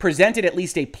seen, presented at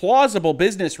least a plausible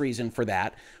business reason for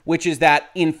that, which is that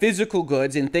in physical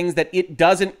goods, in things that it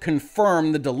doesn't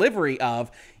confirm the delivery of,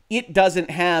 it doesn't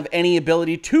have any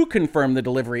ability to confirm the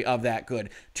delivery of that good,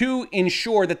 to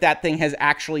ensure that that thing has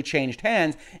actually changed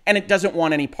hands, and it doesn't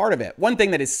want any part of it. One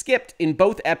thing that is skipped in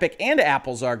both Epic and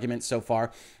Apple's arguments so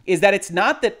far is that it's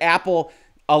not that Apple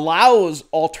allows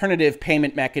alternative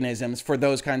payment mechanisms for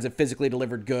those kinds of physically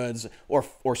delivered goods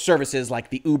or services like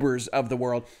the Ubers of the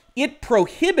world. It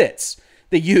prohibits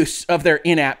the use of their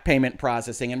in-app payment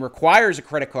processing and requires a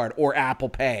credit card or Apple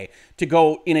Pay to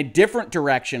go in a different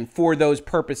direction for those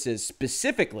purposes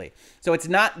specifically. So it's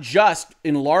not just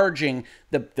enlarging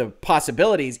the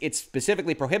possibilities, it's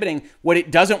specifically prohibiting what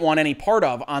it doesn't want any part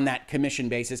of on that commission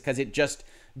basis because it just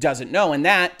doesn't know. And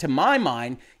that, to my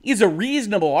mind, is a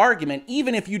reasonable argument,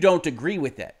 even if you don't agree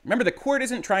with it. Remember, the court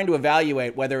isn't trying to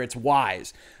evaluate whether it's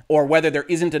wise or whether there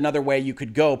isn't another way you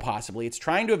could go, possibly. It's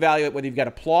trying to evaluate whether you've got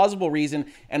a plausible reason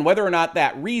and whether or not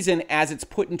that reason, as it's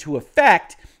put into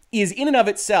effect, is in and of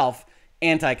itself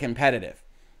anti-competitive.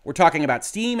 We're talking about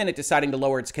Steam and it deciding to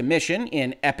lower its commission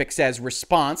in Epic Says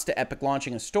response to Epic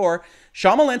launching a store.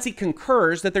 Schmalensee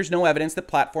concurs that there's no evidence that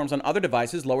platforms on other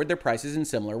devices lowered their prices in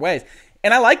similar ways.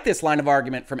 And I like this line of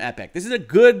argument from Epic. This is a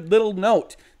good little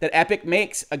note that Epic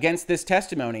makes against this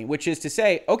testimony, which is to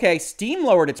say, okay, Steam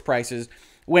lowered its prices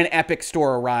when Epic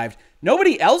Store arrived.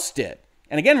 Nobody else did.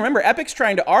 And again, remember, Epic's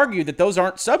trying to argue that those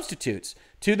aren't substitutes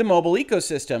to the mobile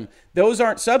ecosystem. Those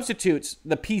aren't substitutes,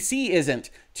 the PC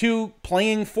isn't, to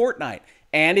playing Fortnite.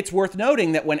 And it's worth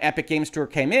noting that when Epic Game Store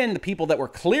came in, the people that were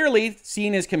clearly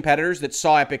seen as competitors, that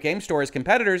saw Epic Game Store as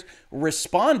competitors,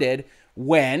 responded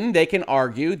when they can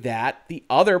argue that the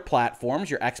other platforms,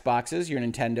 your Xboxes, your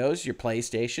Nintendos, your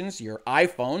PlayStations, your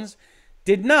iPhones,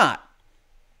 did not.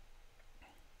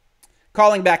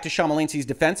 Calling back to Schmalensee's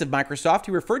defense of Microsoft,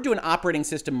 he referred to an operating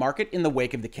system market in the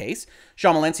wake of the case.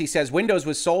 Schmalensee says Windows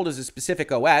was sold as a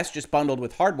specific OS, just bundled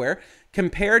with hardware,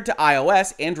 compared to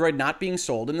iOS, Android not being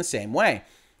sold in the same way.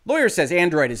 Lawyer says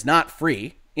Android is not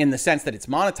free, in the sense that it's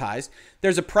monetized.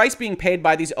 There's a price being paid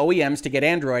by these OEMs to get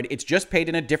Android. It's just paid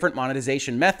in a different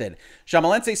monetization method.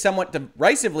 Schmalensee somewhat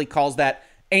derisively calls that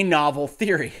a novel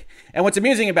theory. And what's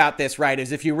amusing about this, right,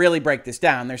 is if you really break this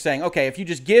down, they're saying, okay, if you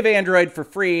just give Android for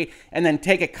free and then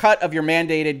take a cut of your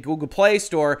mandated Google Play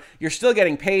Store, you're still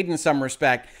getting paid in some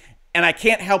respect. And I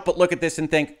can't help but look at this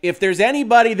and think, if there's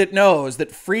anybody that knows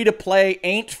that free-to-play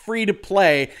ain't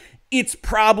free-to-play, it's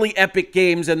probably Epic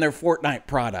Games and their Fortnite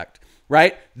product,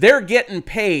 right? They're getting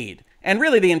paid. And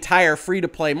really the entire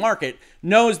free-to-play market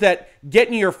knows that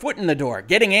getting your foot in the door,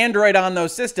 getting Android on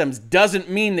those systems doesn't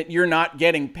mean that you're not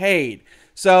getting paid.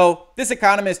 So this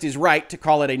economist is right to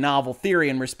call it a novel theory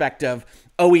in respect of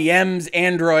OEMs,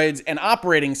 Androids, and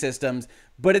operating systems,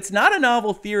 but it's not a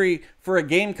novel theory for a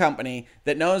game company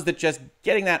that knows that just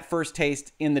getting that first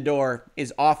taste in the door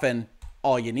is often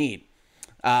all you need.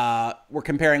 We're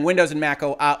comparing Windows and Mac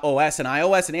OS and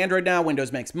iOS and Android now.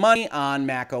 Windows makes money on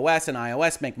Mac OS and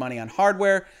iOS make money on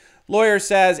hardware. Lawyer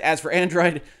says, as for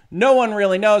Android, no one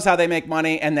really knows how they make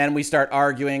money, and then we start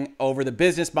arguing over the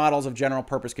business models of general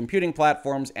purpose computing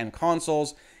platforms and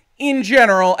consoles. In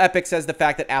general, Epic says the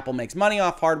fact that Apple makes money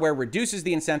off hardware reduces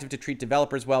the incentive to treat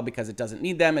developers well because it doesn't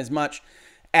need them as much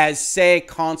as, say,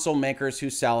 console makers who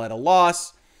sell at a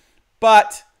loss.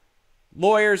 But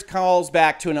lawyers calls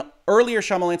back to an earlier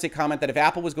Schmalensee comment that if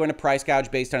Apple was going to price gouge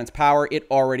based on its power, it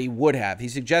already would have. He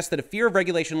suggests that a fear of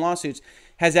regulation lawsuits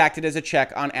has acted as a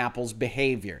check on Apple's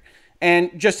behavior.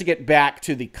 And just to get back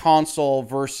to the console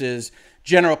versus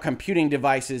general computing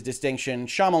devices distinction,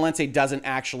 Schmalensee doesn't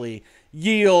actually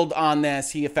yield on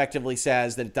this. He effectively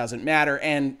says that it doesn't matter.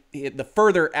 And the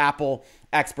further Apple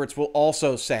experts will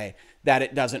also say that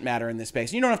it doesn't matter in this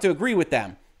space. You don't have to agree with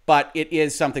them, but it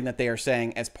is something that they are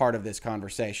saying as part of this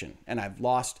conversation. And I've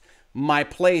lost my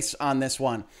place on this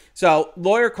one. So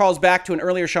lawyer calls back to an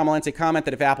earlier Schmalensee comment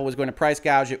that if Apple was going to price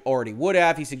gouge, it already would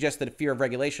have. He suggests that a fear of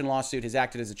regulation lawsuit has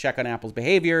acted as a check on Apple's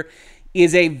behavior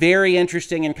is a very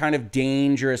interesting and kind of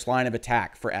dangerous line of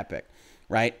attack for Epic,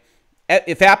 right?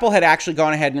 If Apple had actually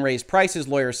gone ahead and raised prices,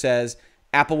 lawyer says,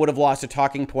 Apple would have lost a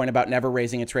talking point about never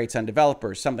raising its rates on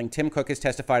developers, something Tim Cook has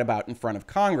testified about in front of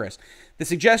Congress. The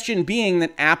suggestion being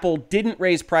that Apple didn't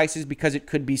raise prices because it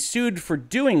could be sued for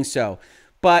doing so.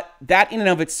 But that in and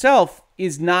of itself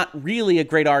is not really a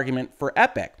great argument for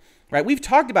Epic, right? We've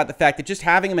talked about the fact that just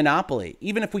having a monopoly,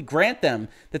 even if we grant them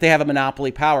that they have a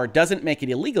monopoly power, doesn't make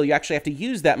it illegal. You actually have to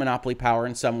use that monopoly power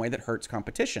in some way that hurts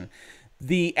competition.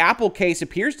 The Apple case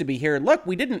appears to be here. Look,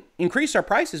 we didn't increase our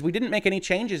prices. We didn't make any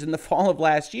changes in the fall of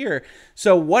last year.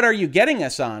 So what are you getting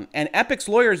us on? And Epic's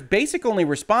lawyer's basic only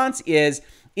response is,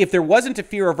 if there wasn't a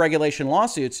fear of regulation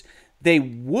lawsuits, they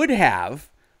would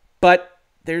have, but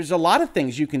there's a lot of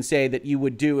things you can say that you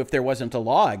would do if there wasn't a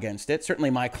law against it.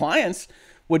 Certainly my clients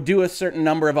would do a certain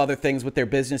number of other things with their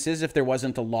businesses if there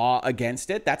wasn't a law against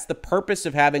it. That's the purpose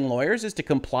of having lawyers, is to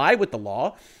comply with the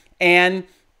law. And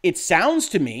it sounds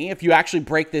to me, if you actually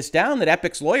break this down, that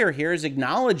Epic's lawyer here is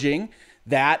acknowledging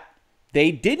that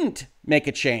they didn't make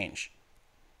a change.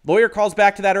 Lawyer calls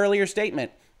back to that earlier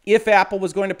statement. If Apple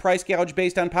was going to price gouge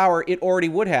based on power, it already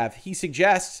would have. He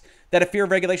suggests that a fear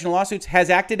of regulation lawsuits has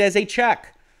acted as a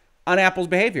check on Apple's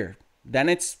behavior. Then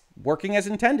it's working as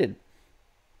intended.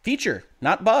 Feature,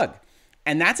 not bug.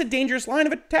 And that's a dangerous line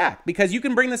of attack, because you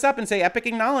can bring this up and say Epic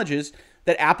acknowledges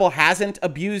that Apple hasn't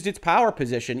abused its power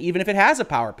position, even if it has a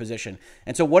power position.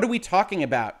 And so what are we talking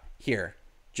about here,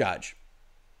 Judge?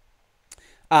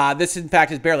 This, in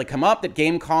fact, has barely come up, that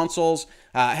game consoles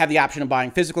have the option of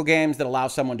buying physical games that allow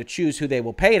someone to choose who they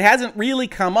will pay. It hasn't really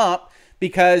come up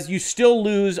because you still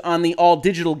lose on the all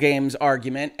digital games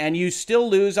argument, and you still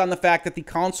lose on the fact that the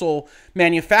console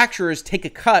manufacturers take a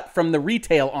cut from the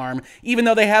retail arm, even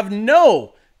though they have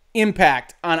no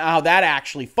impact on how that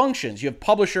actually functions. You have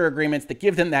publisher agreements that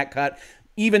give them that cut,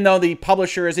 even though the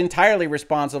publisher is entirely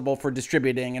responsible for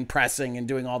distributing and pressing and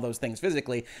doing all those things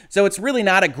physically. So it's really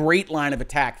not a great line of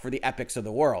attack for the Epics of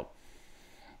the world.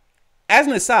 As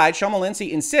an aside,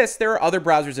 Schmalensee insists there are other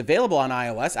browsers available on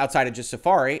iOS outside of just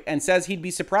Safari, and says he'd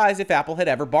be surprised if Apple had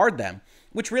ever barred them,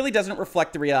 which really doesn't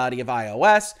reflect the reality of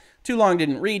iOS. Too long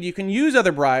didn't read. You can use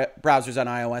other browsers on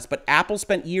iOS, but Apple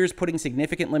spent years putting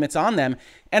significant limits on them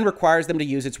and requires them to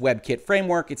use its WebKit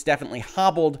framework. It's definitely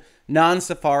hobbled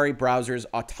non-Safari browsers'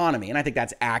 autonomy, and I think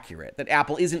that's accurate. That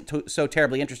Apple isn't so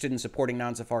terribly interested in supporting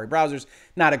non-Safari browsers,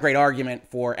 not a great argument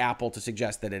for Apple to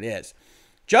suggest that it is.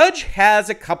 Judge has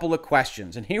a couple of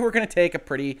questions, and here we're going to take a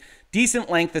pretty decent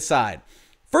length aside.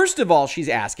 First of all, she's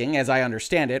asking, as I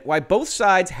understand it, why both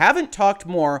sides haven't talked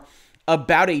more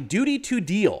about a duty to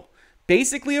deal,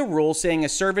 basically a rule saying a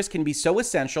service can be so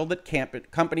essential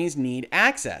that companies need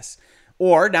access.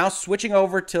 Or, now switching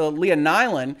over to Leah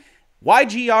Nyland,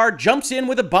 YGR jumps in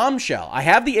with a bombshell. I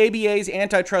have the ABA's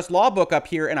antitrust law book up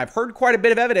here, and I've heard quite a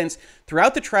bit of evidence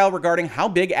throughout the trial regarding how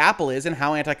big Apple is and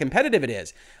how anti-competitive it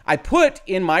is. I put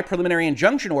in my preliminary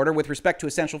injunction order with respect to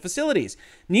essential facilities.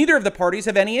 Neither of the parties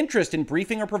have any interest in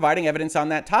briefing or providing evidence on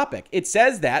that topic. It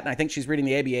says that, and I think she's reading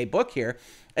the ABA book here,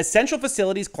 essential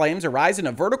facilities claims arise in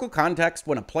a vertical context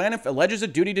when a plaintiff alleges a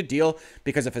duty to deal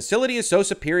because a facility is so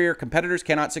superior competitors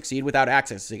cannot succeed without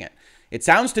accessing it. It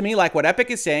sounds to me like what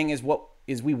Epic is saying is what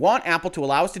is we want Apple to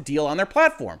allow us to deal on their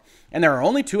platform. And there are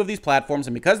only 2 of these platforms,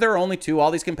 and because there are only 2,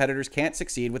 all these competitors can't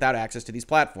succeed without access to these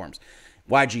platforms.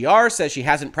 YGR says she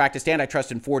hasn't practiced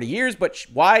antitrust in 40 years, but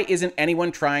why isn't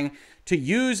anyone trying to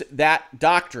use that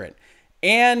doctrine?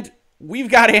 And we've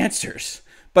got answers.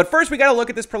 But first, we got to look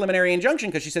at this preliminary injunction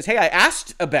because she says, hey, I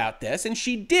asked about this, and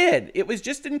she did. It was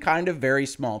just in kind of very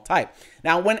small type.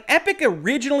 Now, when Epic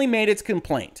originally made its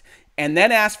complaint and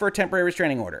then asked for a temporary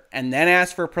restraining order and then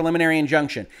asked for a preliminary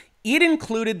injunction, it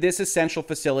included this essential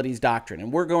facilities doctrine.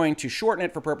 And we're going to shorten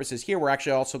it for purposes here. We're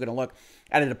actually also going to look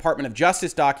at a Department of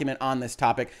Justice document on this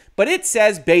topic. But it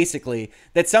says basically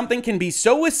that something can be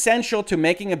so essential to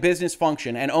making a business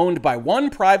function and owned by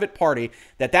one private party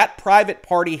that that private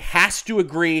party has to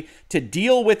agree to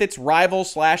deal with its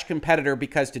rival/competitor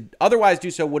because to otherwise do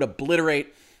so would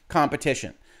obliterate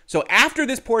competition. So after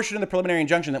this portion of the preliminary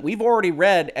injunction that we've already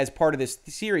read as part of this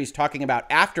series talking about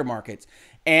aftermarkets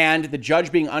and the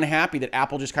judge being unhappy that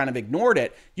Apple just kind of ignored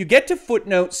it, you get to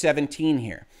footnote 17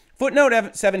 here.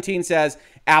 Footnote 17 says,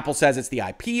 Apple says it's the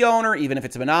IP owner, even if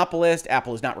it's a monopolist.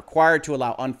 Apple is not required to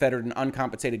allow unfettered and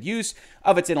uncompensated use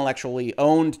of its intellectually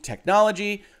owned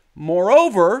technology.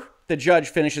 Moreover, the judge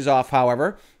finishes off,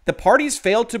 however, the parties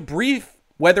failed to brief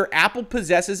whether Apple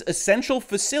possesses essential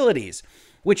facilities,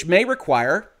 which may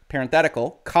require,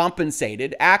 parenthetical,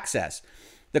 compensated access.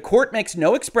 The court makes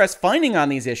no express finding on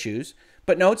these issues,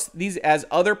 but notes these as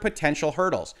other potential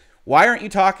hurdles. Why aren't you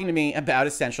talking to me about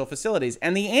essential facilities?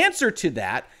 And the answer to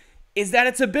that is that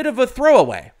it's a bit of a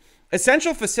throwaway.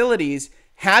 Essential facilities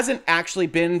hasn't actually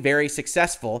been very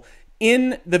successful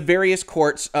in the various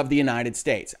courts of the United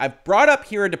States. I've brought up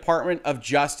here a Department of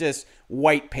Justice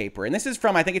white paper, and this is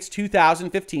from, I think it's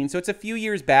 2015, so it's a few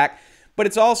years back. But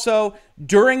it's also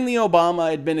during the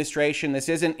Obama administration. This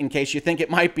isn't, in case you think it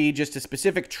might be, just a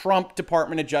specific Trump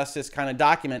Department of Justice kind of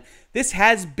document. This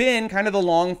has been kind of the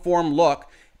long form look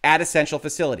at essential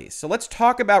facilities. So let's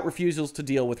talk about refusals to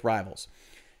deal with rivals.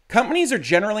 Companies are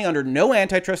generally under no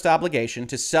antitrust obligation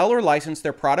to sell or license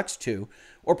their products to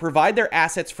or provide their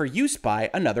assets for use by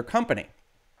another company.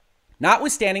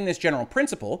 Notwithstanding this general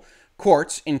principle,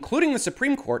 courts, including the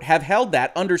Supreme Court, have held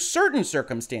that under certain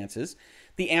circumstances,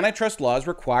 the antitrust laws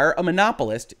require a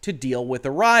monopolist to deal with a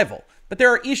rival. But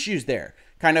there are issues there,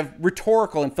 kind of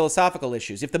rhetorical and philosophical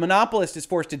issues. If the monopolist is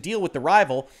forced to deal with the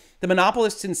rival, the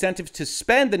monopolist's incentives to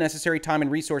spend the necessary time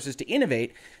and resources to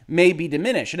innovate may be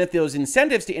diminished. And if those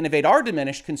incentives to innovate are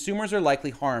diminished, consumers are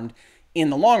likely harmed in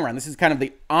the long run. This is kind of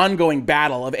the ongoing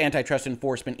battle of antitrust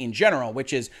enforcement in general,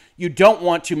 which is you don't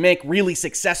want to make really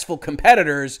successful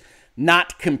competitors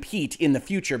not compete in the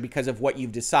future because of what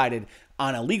you've decided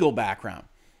on a legal background.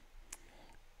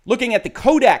 Looking at the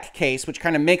Kodak case, which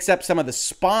kind of makes up some of the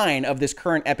spine of this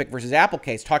current Epic versus Apple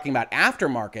case, talking about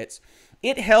aftermarkets,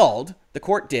 it held, the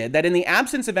court did, that in the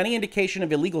absence of any indication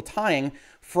of illegal tying,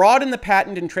 fraud in the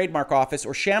Patent and Trademark Office,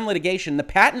 or sham litigation, the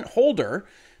patent holder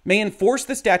may enforce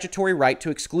the statutory right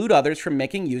to exclude others from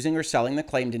making, using, or selling the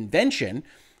claimed invention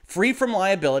free from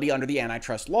liability under the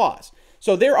antitrust laws.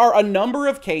 So there are a number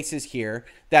of cases here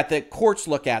that the courts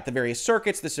look at, the various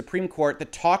circuits, the Supreme Court,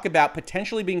 that talk about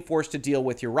potentially being forced to deal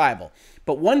with your rival.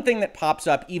 But one thing that pops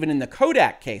up even in the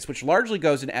Kodak case, which largely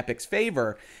goes in Epic's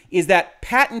favor, is that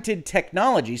patented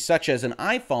technology, such as an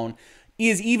iPhone,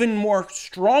 is even more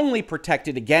strongly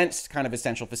protected against kind of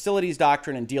essential facilities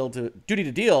doctrine and duty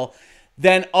to deal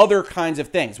than other kinds of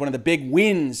things. One of the big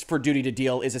wins for duty to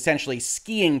deal is essentially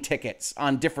skiing tickets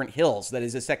on different hills. That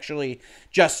is essentially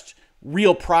just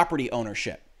real property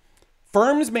ownership.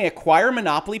 Firms may acquire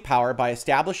monopoly power by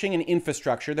establishing an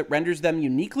infrastructure that renders them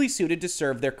uniquely suited to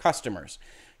serve their customers.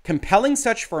 Compelling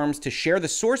such firms to share the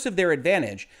source of their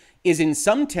advantage is in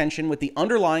some tension with the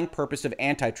underlying purpose of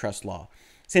antitrust law,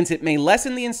 since it may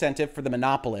lessen the incentive for the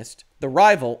monopolist, the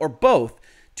rival, or both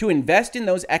to invest in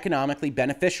those economically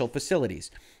beneficial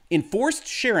facilities. Enforced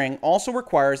sharing also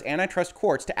requires antitrust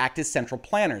courts to act as central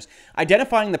planners,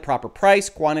 identifying the proper price,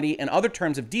 quantity, and other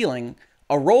terms of dealing,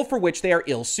 a role for which they are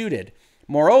ill-suited.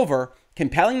 Moreover,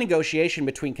 compelling negotiation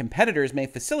between competitors may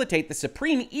facilitate the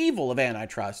supreme evil of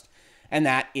antitrust, and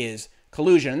that is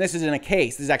collusion. And this is in a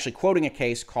case, this is actually quoting a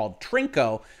case called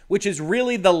Trinco, which is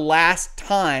really the last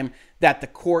time that the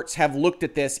courts have looked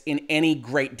at this in any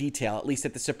great detail, at least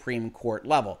at the Supreme Court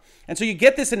level. And so you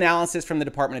get this analysis from the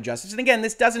Department of Justice. And again,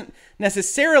 this doesn't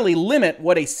necessarily limit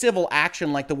what a civil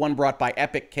action like the one brought by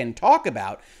Epic can talk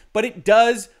about, but it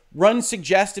does runs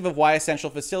suggestive of why essential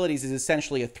facilities is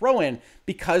essentially a throw-in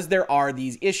because there are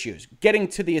these issues. Getting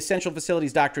to the essential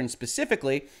facilities doctrine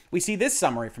specifically, we see this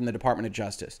summary from the Department of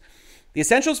Justice. The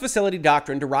Essentials Facility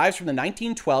Doctrine derives from the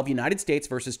 1912 United States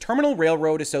versus Terminal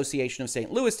Railroad Association of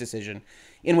St. Louis decision,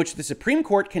 in which the Supreme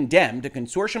Court condemned a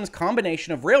consortium's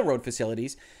combination of railroad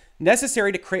facilities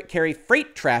necessary to carry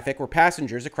freight traffic or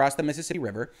passengers across the Mississippi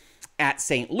River at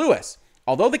St. Louis.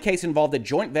 Although the case involved a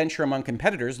joint venture among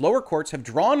competitors, lower courts have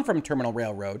drawn from Terminal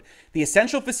Railroad the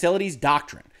Essential Facilities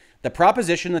Doctrine, the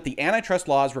proposition that the antitrust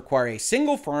laws require a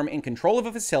single firm in control of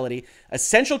a facility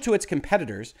essential to its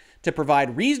competitors to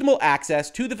provide reasonable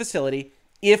access to the facility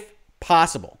if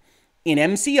possible. In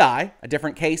MCI, a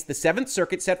different case, the Seventh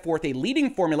Circuit set forth a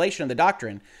leading formulation of the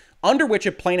doctrine under which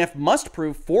a plaintiff must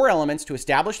prove 4 elements to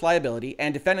establish liability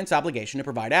and defendant's obligation to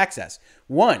provide access.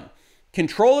 1,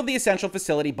 control of the essential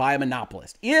facility by a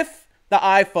monopolist. If the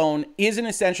iPhone is an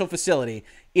essential facility,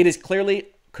 it is clearly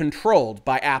controlled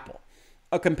by Apple.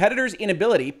 A competitor's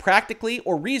inability, practically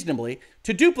or reasonably,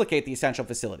 to duplicate the essential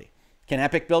facility. Can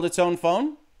Epic build its own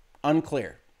phone?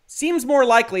 Unclear. Seems more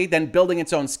likely than building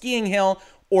its own skiing hill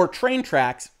or train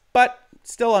tracks, but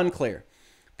still unclear.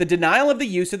 The denial of the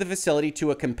use of the facility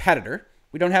to a competitor.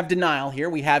 We don't have denial here.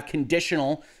 We have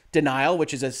conditional denial,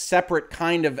 which is a separate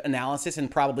kind of analysis and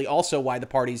probably also why the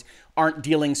parties aren't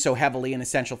dealing so heavily in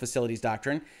essential facilities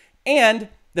doctrine. And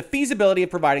the feasibility of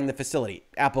providing the facility.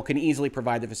 Apple can easily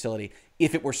provide the facility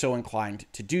if it were so inclined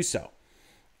to do so.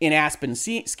 In Aspen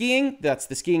Skiing, that's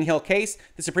the skiing hill case,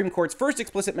 the Supreme Court's first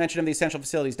explicit mention of the essential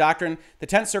facilities doctrine, the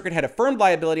 10th Circuit had affirmed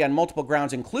liability on multiple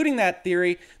grounds, including that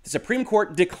theory. The Supreme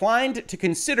Court declined to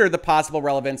consider the possible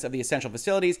relevance of the essential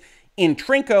facilities. In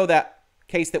Trinco, that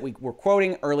case that we were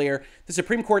quoting earlier, the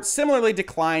Supreme Court similarly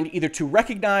declined either to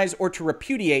recognize or to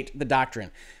repudiate the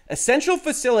doctrine. Essential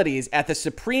facilities at the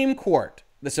Supreme Court,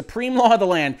 the supreme law of the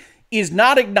land, is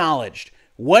not acknowledged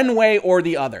one way or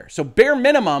the other. So bare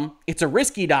minimum, it's a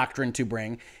risky doctrine to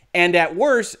bring. And at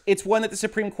worst, it's one that the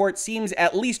Supreme Court seems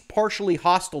at least partially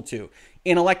hostile to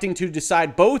in electing to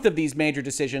decide both of these major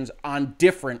decisions on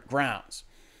different grounds.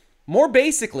 More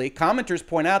basically, commenters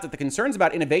point out that the concerns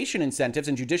about innovation incentives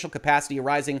and judicial capacity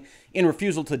arising in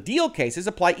refusal to deal cases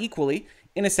apply equally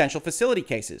in essential facility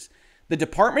cases. The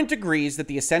department agrees that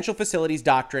the essential facilities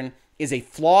doctrine is a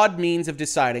flawed means of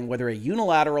deciding whether a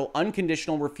unilateral,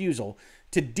 unconditional refusal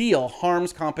to deal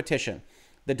harms competition.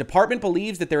 The department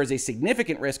believes that there is a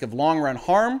significant risk of long-run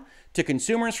harm to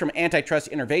consumers from antitrust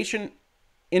intervention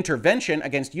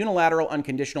against unilateral,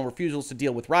 unconditional refusals to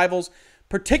deal with rivals,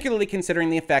 particularly considering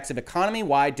the effects of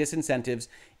economy-wide disincentives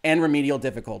and remedial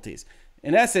difficulties.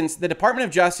 In essence, the Department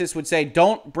of Justice would say,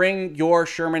 don't bring your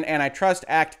Sherman Antitrust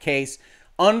Act case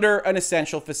under an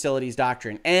essential facilities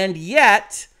doctrine. And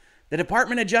yet, the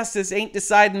Department of Justice ain't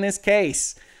deciding this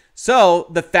case. So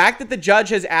the fact that the judge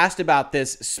has asked about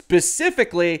this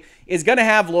specifically is going to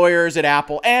have lawyers at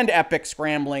Apple and Epic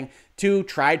scrambling to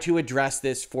try to address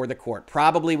this for the court,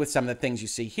 probably with some of the things you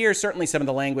see here, certainly some of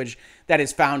the language that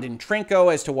is found in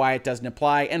Trinco as to why it doesn't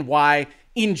apply and why,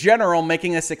 in general,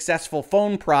 making a successful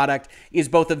phone product is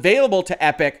both available to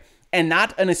Epic and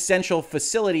not an essential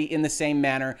facility in the same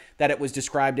manner that it was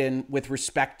described in with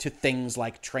respect to things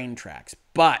like train tracks.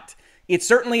 But it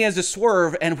certainly is a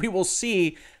swerve, and we will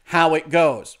see how it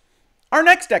goes. Our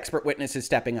next expert witness is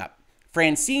stepping up.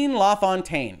 Francine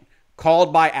LaFontaine,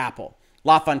 called by Apple.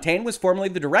 LaFontaine was formerly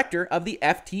the director of the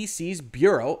FTC's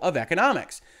Bureau of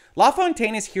Economics.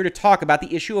 LaFontaine is here to talk about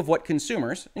the issue of what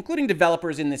consumers, including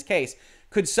developers in this case,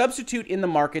 could substitute in the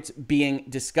markets being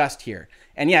discussed here.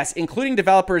 And yes, including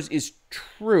developers is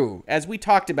true. As we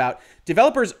talked about,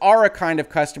 developers are a kind of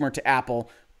customer to Apple,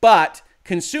 but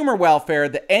consumer welfare,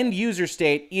 the end user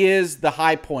state, is the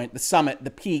high point, the summit, the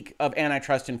peak of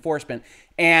antitrust enforcement.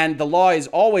 And the law is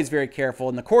always very careful,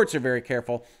 and the courts are very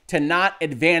careful, to not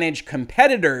advantage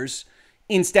competitors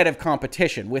instead of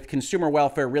competition, with consumer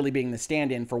welfare really being the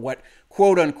stand-in for what,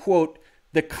 quote unquote,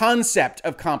 the concept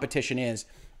of competition is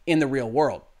in the real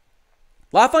world.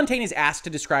 LaFontaine is asked to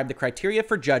describe the criteria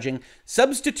for judging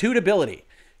substitutability.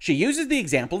 She uses the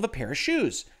example of a pair of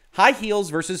shoes, high heels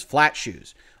versus flat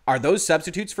shoes. Are those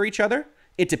substitutes for each other?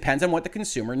 It depends on what the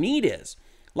consumer need is.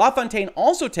 LaFontaine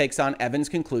also takes on Evans'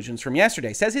 conclusions from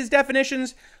yesterday, says his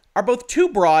definitions are both too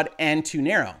broad and too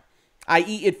narrow,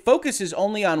 i.e. it focuses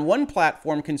only on one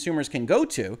platform consumers can go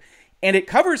to, and it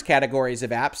covers categories of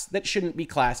apps that shouldn't be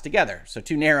classed together, so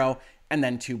too narrow and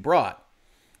then too broad.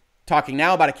 Talking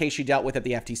now about a case she dealt with at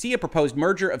the FTC, a proposed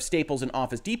merger of Staples and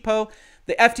Office Depot.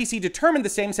 The FTC determined the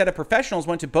same set of professionals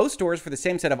went to both stores for the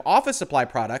same set of office supply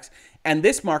products, and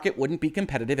this market wouldn't be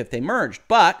competitive if they merged.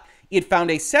 But it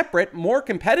found a separate, more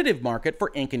competitive market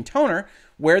for ink and toner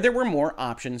where there were more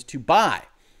options to buy.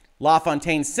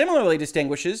 LaFontaine similarly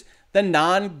distinguishes the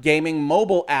non-gaming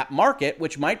mobile app market,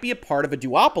 which might be a part of a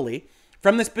duopoly,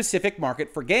 from the specific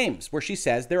market for games, where she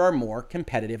says there are more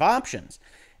competitive options.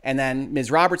 And then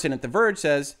Ms. Robertson at The Verge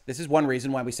says, this is one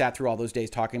reason why we sat through all those days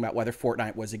talking about whether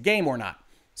Fortnite was a game or not.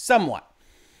 Somewhat.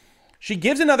 She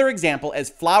gives another example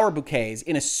as flower bouquets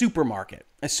in a supermarket.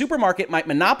 A supermarket might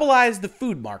monopolize the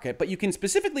food market, but you can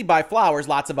specifically buy flowers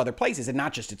lots of other places, and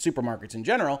not just at supermarkets in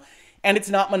general, and it's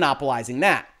not monopolizing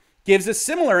that. Gives a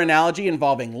similar analogy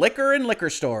involving liquor and liquor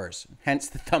stores, hence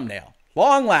the thumbnail.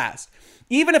 Long last.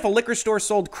 Even if a liquor store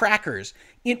sold crackers,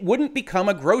 it wouldn't become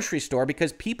a grocery store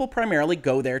because people primarily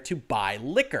go there to buy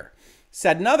liquor.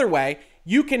 Said another way,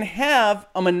 you can have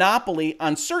a monopoly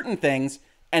on certain things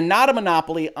and not a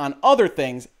monopoly on other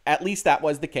things. At least that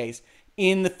was the case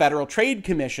in the Federal Trade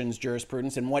Commission's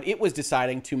jurisprudence and what it was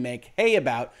deciding to make hay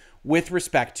about with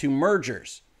respect to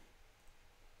mergers.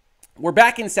 We're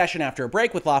back in session after a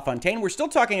break with LaFontaine. We're still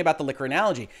talking about the liquor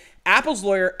analogy. Apple's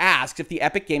lawyer asks if the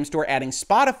Epic Game Store adding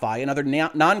Spotify and other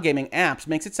non-gaming apps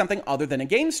makes it something other than a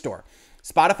game store.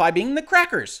 Spotify being the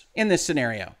crackers in this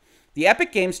scenario. The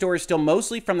Epic Game Store is still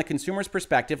mostly from the consumer's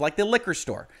perspective like the liquor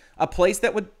store, a place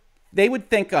that they would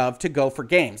think of to go for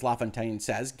games, LaFontaine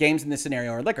says. Games in this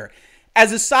scenario are liquor.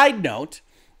 As a side note,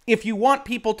 if you want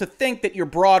people to think that you're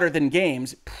broader than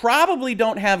games, probably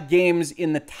don't have games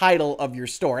in the title of your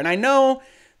store. And I know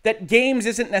that games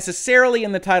isn't necessarily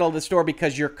in the title of the store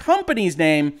because your company's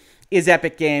name is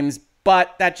Epic Games,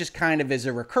 but that just kind of is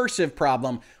a recursive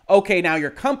problem. Okay, now your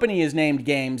company is named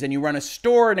Games and you run a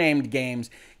store named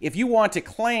Games. If you want to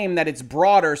claim that it's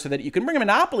broader so that you can bring a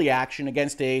monopoly action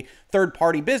against a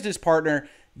third-party business partner,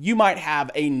 you might have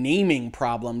a naming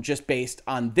problem just based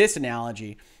on this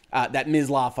analogy that Ms.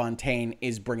 LaFontaine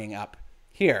is bringing up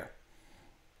here.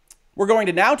 We're going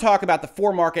to now talk about the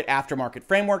for-market aftermarket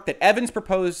framework that Evans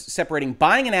proposed, separating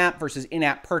buying an app versus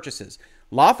in-app purchases.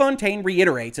 LaFontaine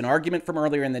reiterates an argument from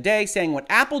earlier in the day, saying what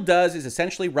Apple does is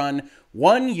essentially run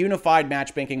one unified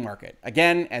matchmaking market.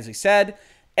 Again, as he said,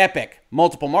 Epic,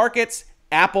 multiple markets,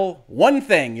 Apple, one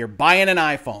thing, you're buying an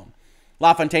iPhone.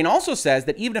 LaFontaine also says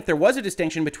that even if there was a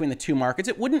distinction between the two markets,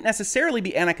 it wouldn't necessarily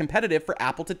be anti-competitive for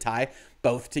Apple to tie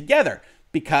both together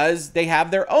because they have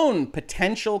their own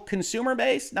potential consumer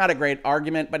base. Not a great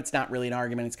argument, but it's not really an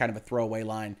argument. It's kind of a throwaway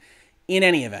line in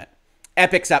any event.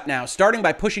 Epic's up now, starting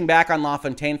by pushing back on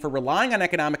LaFontaine for relying on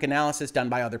economic analysis done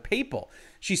by other people.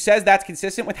 She says that's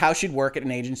consistent with how she'd work at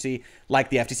an agency like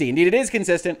the FTC. Indeed, it is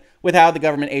consistent with how the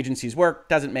government agencies work.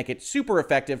 Doesn't make it super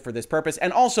effective for this purpose.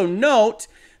 And also note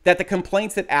that the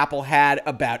complaints that Apple had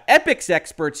about Epic's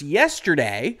experts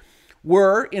yesterday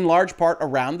were in large part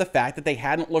around the fact that they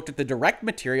hadn't looked at the direct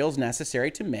materials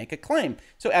necessary to make a claim.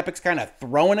 So Epic's kind of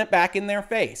throwing it back in their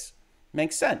face.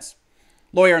 Makes sense.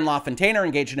 Lawyer and LaFontaine are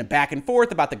engaged in a back and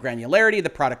forth about the granularity of the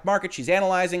product market she's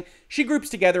analyzing. She groups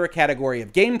together a category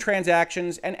of game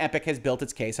transactions, and Epic has built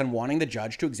its case on wanting the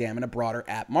judge to examine a broader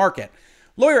app market.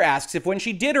 Lawyer asks if when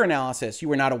she did her analysis, you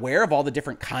were not aware of all the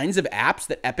different kinds of apps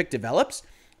that Epic develops.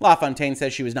 LaFontaine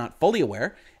says she was not fully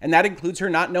aware, and that includes her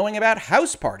not knowing about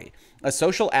House Party, a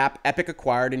social app Epic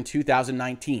acquired in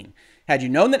 2019. Had you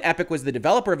known that Epic was the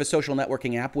developer of a social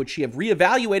networking app, would she have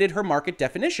reevaluated her market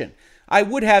definition? I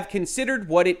would have considered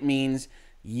what it means,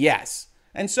 yes.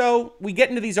 And so we get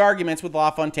into these arguments with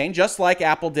LaFontaine, just like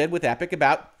Apple did with Epic,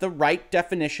 about the right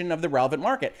definition of the relevant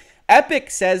market.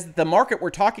 Epic says the market we're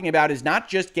talking about is not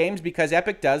just games because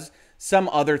Epic does some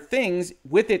other things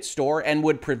with its store and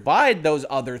would provide those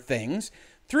other things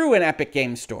through an Epic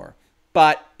Game Store.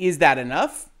 But is that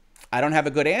enough? I don't have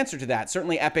a good answer to that.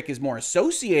 Certainly Epic is more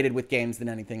associated with games than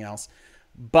anything else,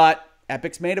 but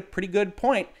Epic's made a pretty good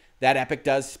point that Epic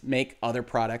does make other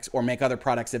products or make other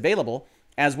products available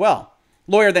as well.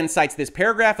 Lawyer then cites this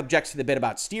paragraph, objects to the bit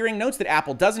about steering, notes that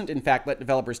Apple doesn't, in fact, let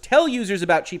developers tell users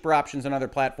about cheaper options on other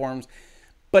platforms,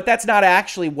 but that's not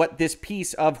actually what this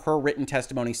piece of her written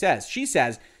testimony says. She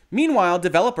says, meanwhile,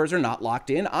 developers are not locked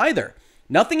in either.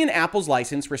 Nothing in Apple's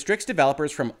license restricts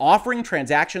developers from offering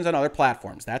transactions on other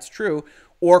platforms. That's true.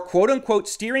 Or quote-unquote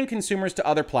steering consumers to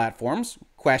other platforms.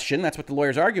 Question, that's what the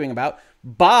lawyer's arguing about.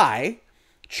 By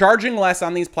charging less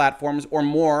on these platforms or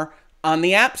more on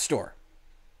the App Store.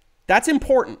 That's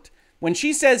important. When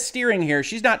she says steering here,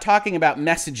 she's not talking about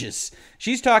messages.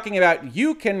 She's talking about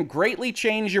you can greatly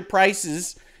change your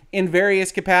prices in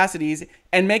various capacities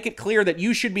and make it clear that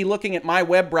you should be looking at my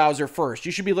web browser first.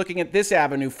 You should be looking at this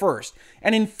avenue first.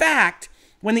 And in fact,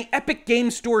 when the Epic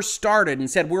Game Store started and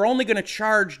said, we're only going to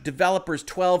charge developers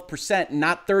 12%,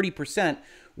 not 30%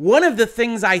 one of the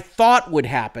things I thought would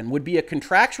happen would be a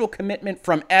contractual commitment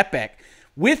from Epic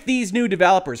with these new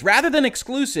developers, rather than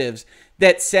exclusives,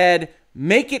 that said,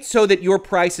 make it so that your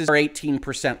prices are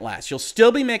 18% less. You'll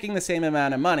still be making the same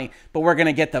amount of money, but we're going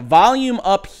to get the volume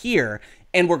up here,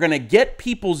 and we're going to get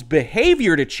people's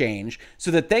behavior to change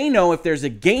so that they know if there's a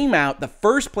game out, the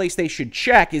first place they should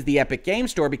check is the Epic Game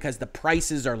Store because the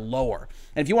prices are lower.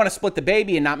 And if you want to split the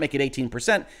baby and not make it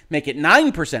 18%, make it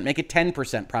 9%, make it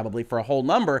 10% probably for a whole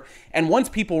number. And once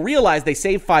people realize they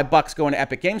save $5 going to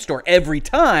Epic Game Store every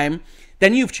time,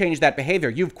 then you've changed that behavior.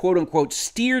 You've quote unquote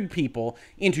steered people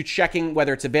into checking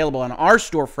whether it's available on our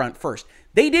storefront first.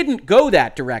 They didn't go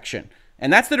that direction.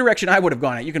 And that's the direction I would have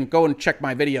gone at. You can go and check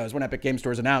my videos when Epic Game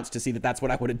Store is announced to see that that's what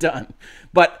I would have done.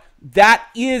 But that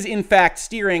is, in fact,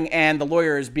 steering, and the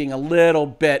lawyer is being a little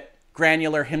bit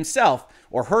granular himself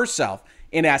or herself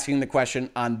in asking the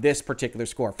question on this particular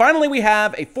score. Finally, we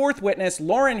have a fourth witness,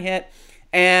 Lauren Hitt,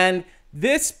 and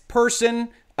this person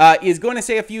is going to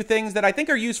say a few things that I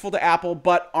think are useful to Apple,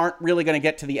 but aren't really going to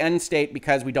get to the end state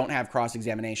because we don't have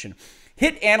cross-examination.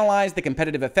 Hitt analyzed the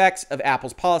competitive effects of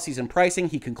Apple's policies and pricing.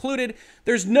 He concluded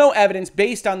there's no evidence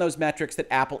based on those metrics that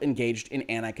Apple engaged in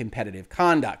anti-competitive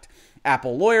conduct.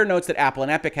 Apple lawyer notes that Apple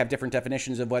and Epic have different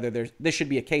definitions of whether this should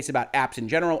be a case about apps in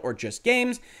general or just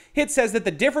games. Hitt says that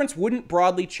the difference wouldn't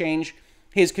broadly change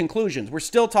his conclusions. We're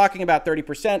still talking about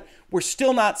 30%. We're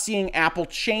still not seeing Apple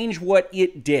change what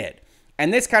it did.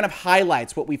 And this kind of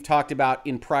highlights what we've talked about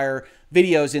in prior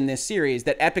videos in this series,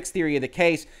 that Epic's theory of the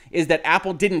case is that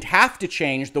Apple didn't have to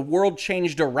change. The world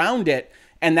changed around it,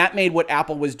 and that made what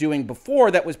Apple was doing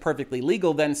before that was perfectly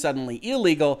legal then suddenly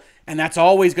illegal. And that's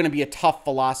always going to be a tough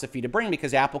philosophy to bring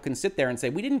because Apple can sit there and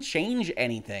say, we didn't change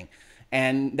anything.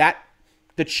 And that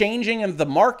the changing of the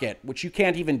market, which you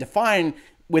can't even define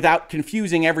without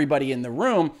confusing everybody in the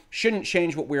room, shouldn't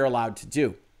change what we're allowed to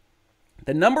do.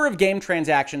 The number of game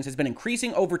transactions has been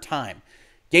increasing over time.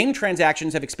 Game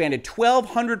transactions have expanded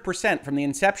 1,200% from the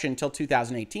inception till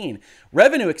 2018.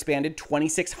 Revenue expanded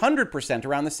 2,600%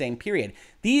 around the same period.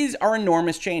 These are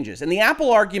enormous changes. And the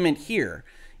Apple argument here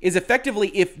is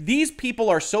effectively, if these people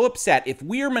are so upset, if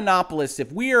we're monopolists,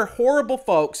 if we are horrible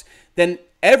folks, then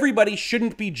everybody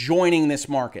shouldn't be joining this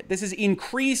market. This is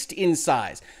increased in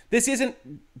size. This isn't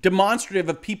demonstrative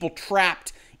of people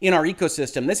trapped in our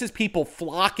ecosystem. This is people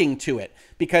flocking to it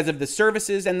because of the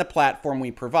services and the platform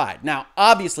we provide. Now,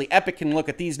 obviously, Epic can look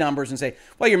at these numbers and say,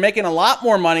 well, you're making a lot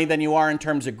more money than you are in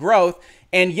terms of growth.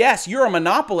 And yes, you're a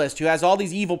monopolist who has all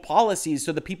these evil policies,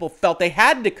 so the people felt they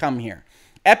had to come here.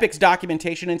 Epic's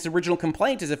documentation in its original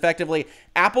complaint is effectively,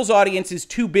 Apple's audience is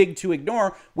too big to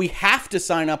ignore. We have to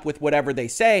sign up with whatever they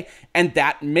say, and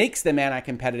that makes them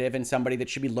anti-competitive and somebody that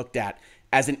should be looked at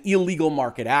as an illegal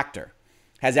market actor.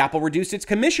 Has Apple reduced its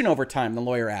commission over time, the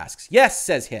lawyer asks. Yes,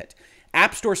 says Hitt.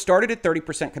 App Store started at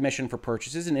 30% commission for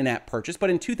purchases and in-app purchase, but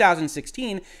in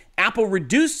 2016, Apple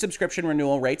reduced subscription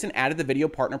renewal rates and added the Video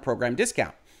Partner Program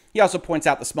discount. He also points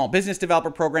out the Small Business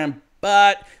Developer Program,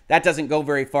 but that doesn't go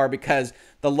very far because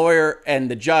the lawyer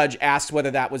and the judge asked whether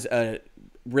that was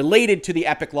related to the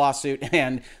Epic lawsuit,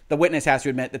 and the witness has to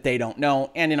admit that they don't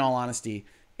know, and in all honesty,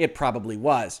 it probably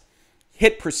was.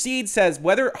 Hitt proceeds, says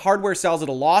whether hardware sells at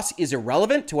a loss is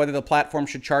irrelevant to whether the platform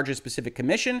should charge a specific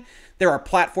commission. There are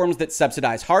platforms that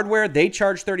subsidize hardware. They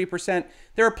charge 30%.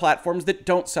 There are platforms that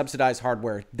don't subsidize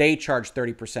hardware. They charge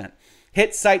 30%.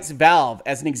 Hitt cites Valve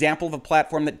as an example of a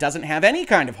platform that doesn't have any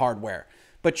kind of hardware,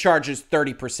 but charges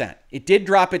 30%. It did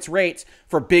drop its rates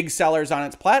for big sellers on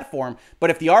its platform, but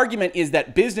if the argument is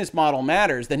that business model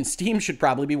matters, then Steam should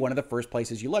probably be one of the first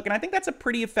places you look. And I think that's a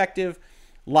pretty effective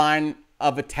line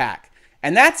of attack.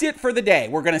 And that's it for the day.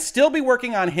 We're going to still be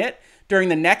working on Hitt during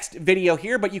the next video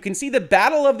here, but you can see the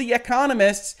battle of the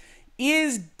economists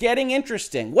is getting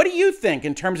interesting. What do you think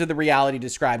in terms of the reality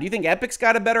described? Do you think Epic's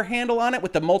got a better handle on it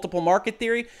with the multiple market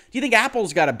theory? Do you think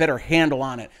Apple's got a better handle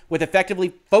on it with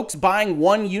effectively folks buying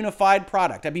one unified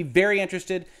product? I'd be very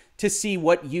interested to see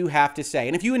what you have to say.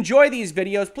 And if you enjoy these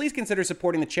videos, please consider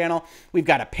supporting the channel. We've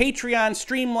got a Patreon,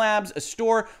 Streamlabs, a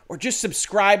store, or just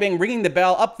subscribing, ringing the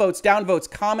bell, upvotes, downvotes,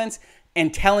 comments,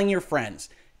 and telling your friends.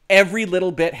 Every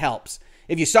little bit helps.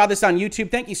 If you saw this on YouTube,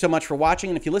 thank you so much for watching.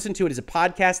 And if you listen to it as a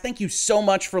podcast, thank you so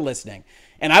much for listening.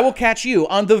 And I will catch you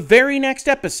on the very next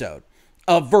episode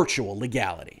of Virtual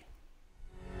Legality.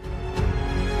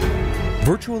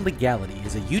 Virtual Legality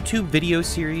is a YouTube video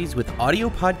series with audio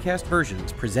podcast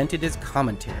versions presented as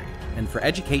commentary and for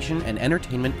education and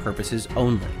entertainment purposes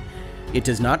only. It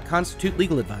does not constitute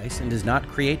legal advice and does not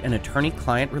create an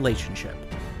attorney-client relationship.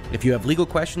 If you have legal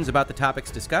questions about the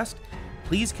topics discussed,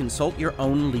 please consult your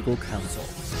own legal counsel.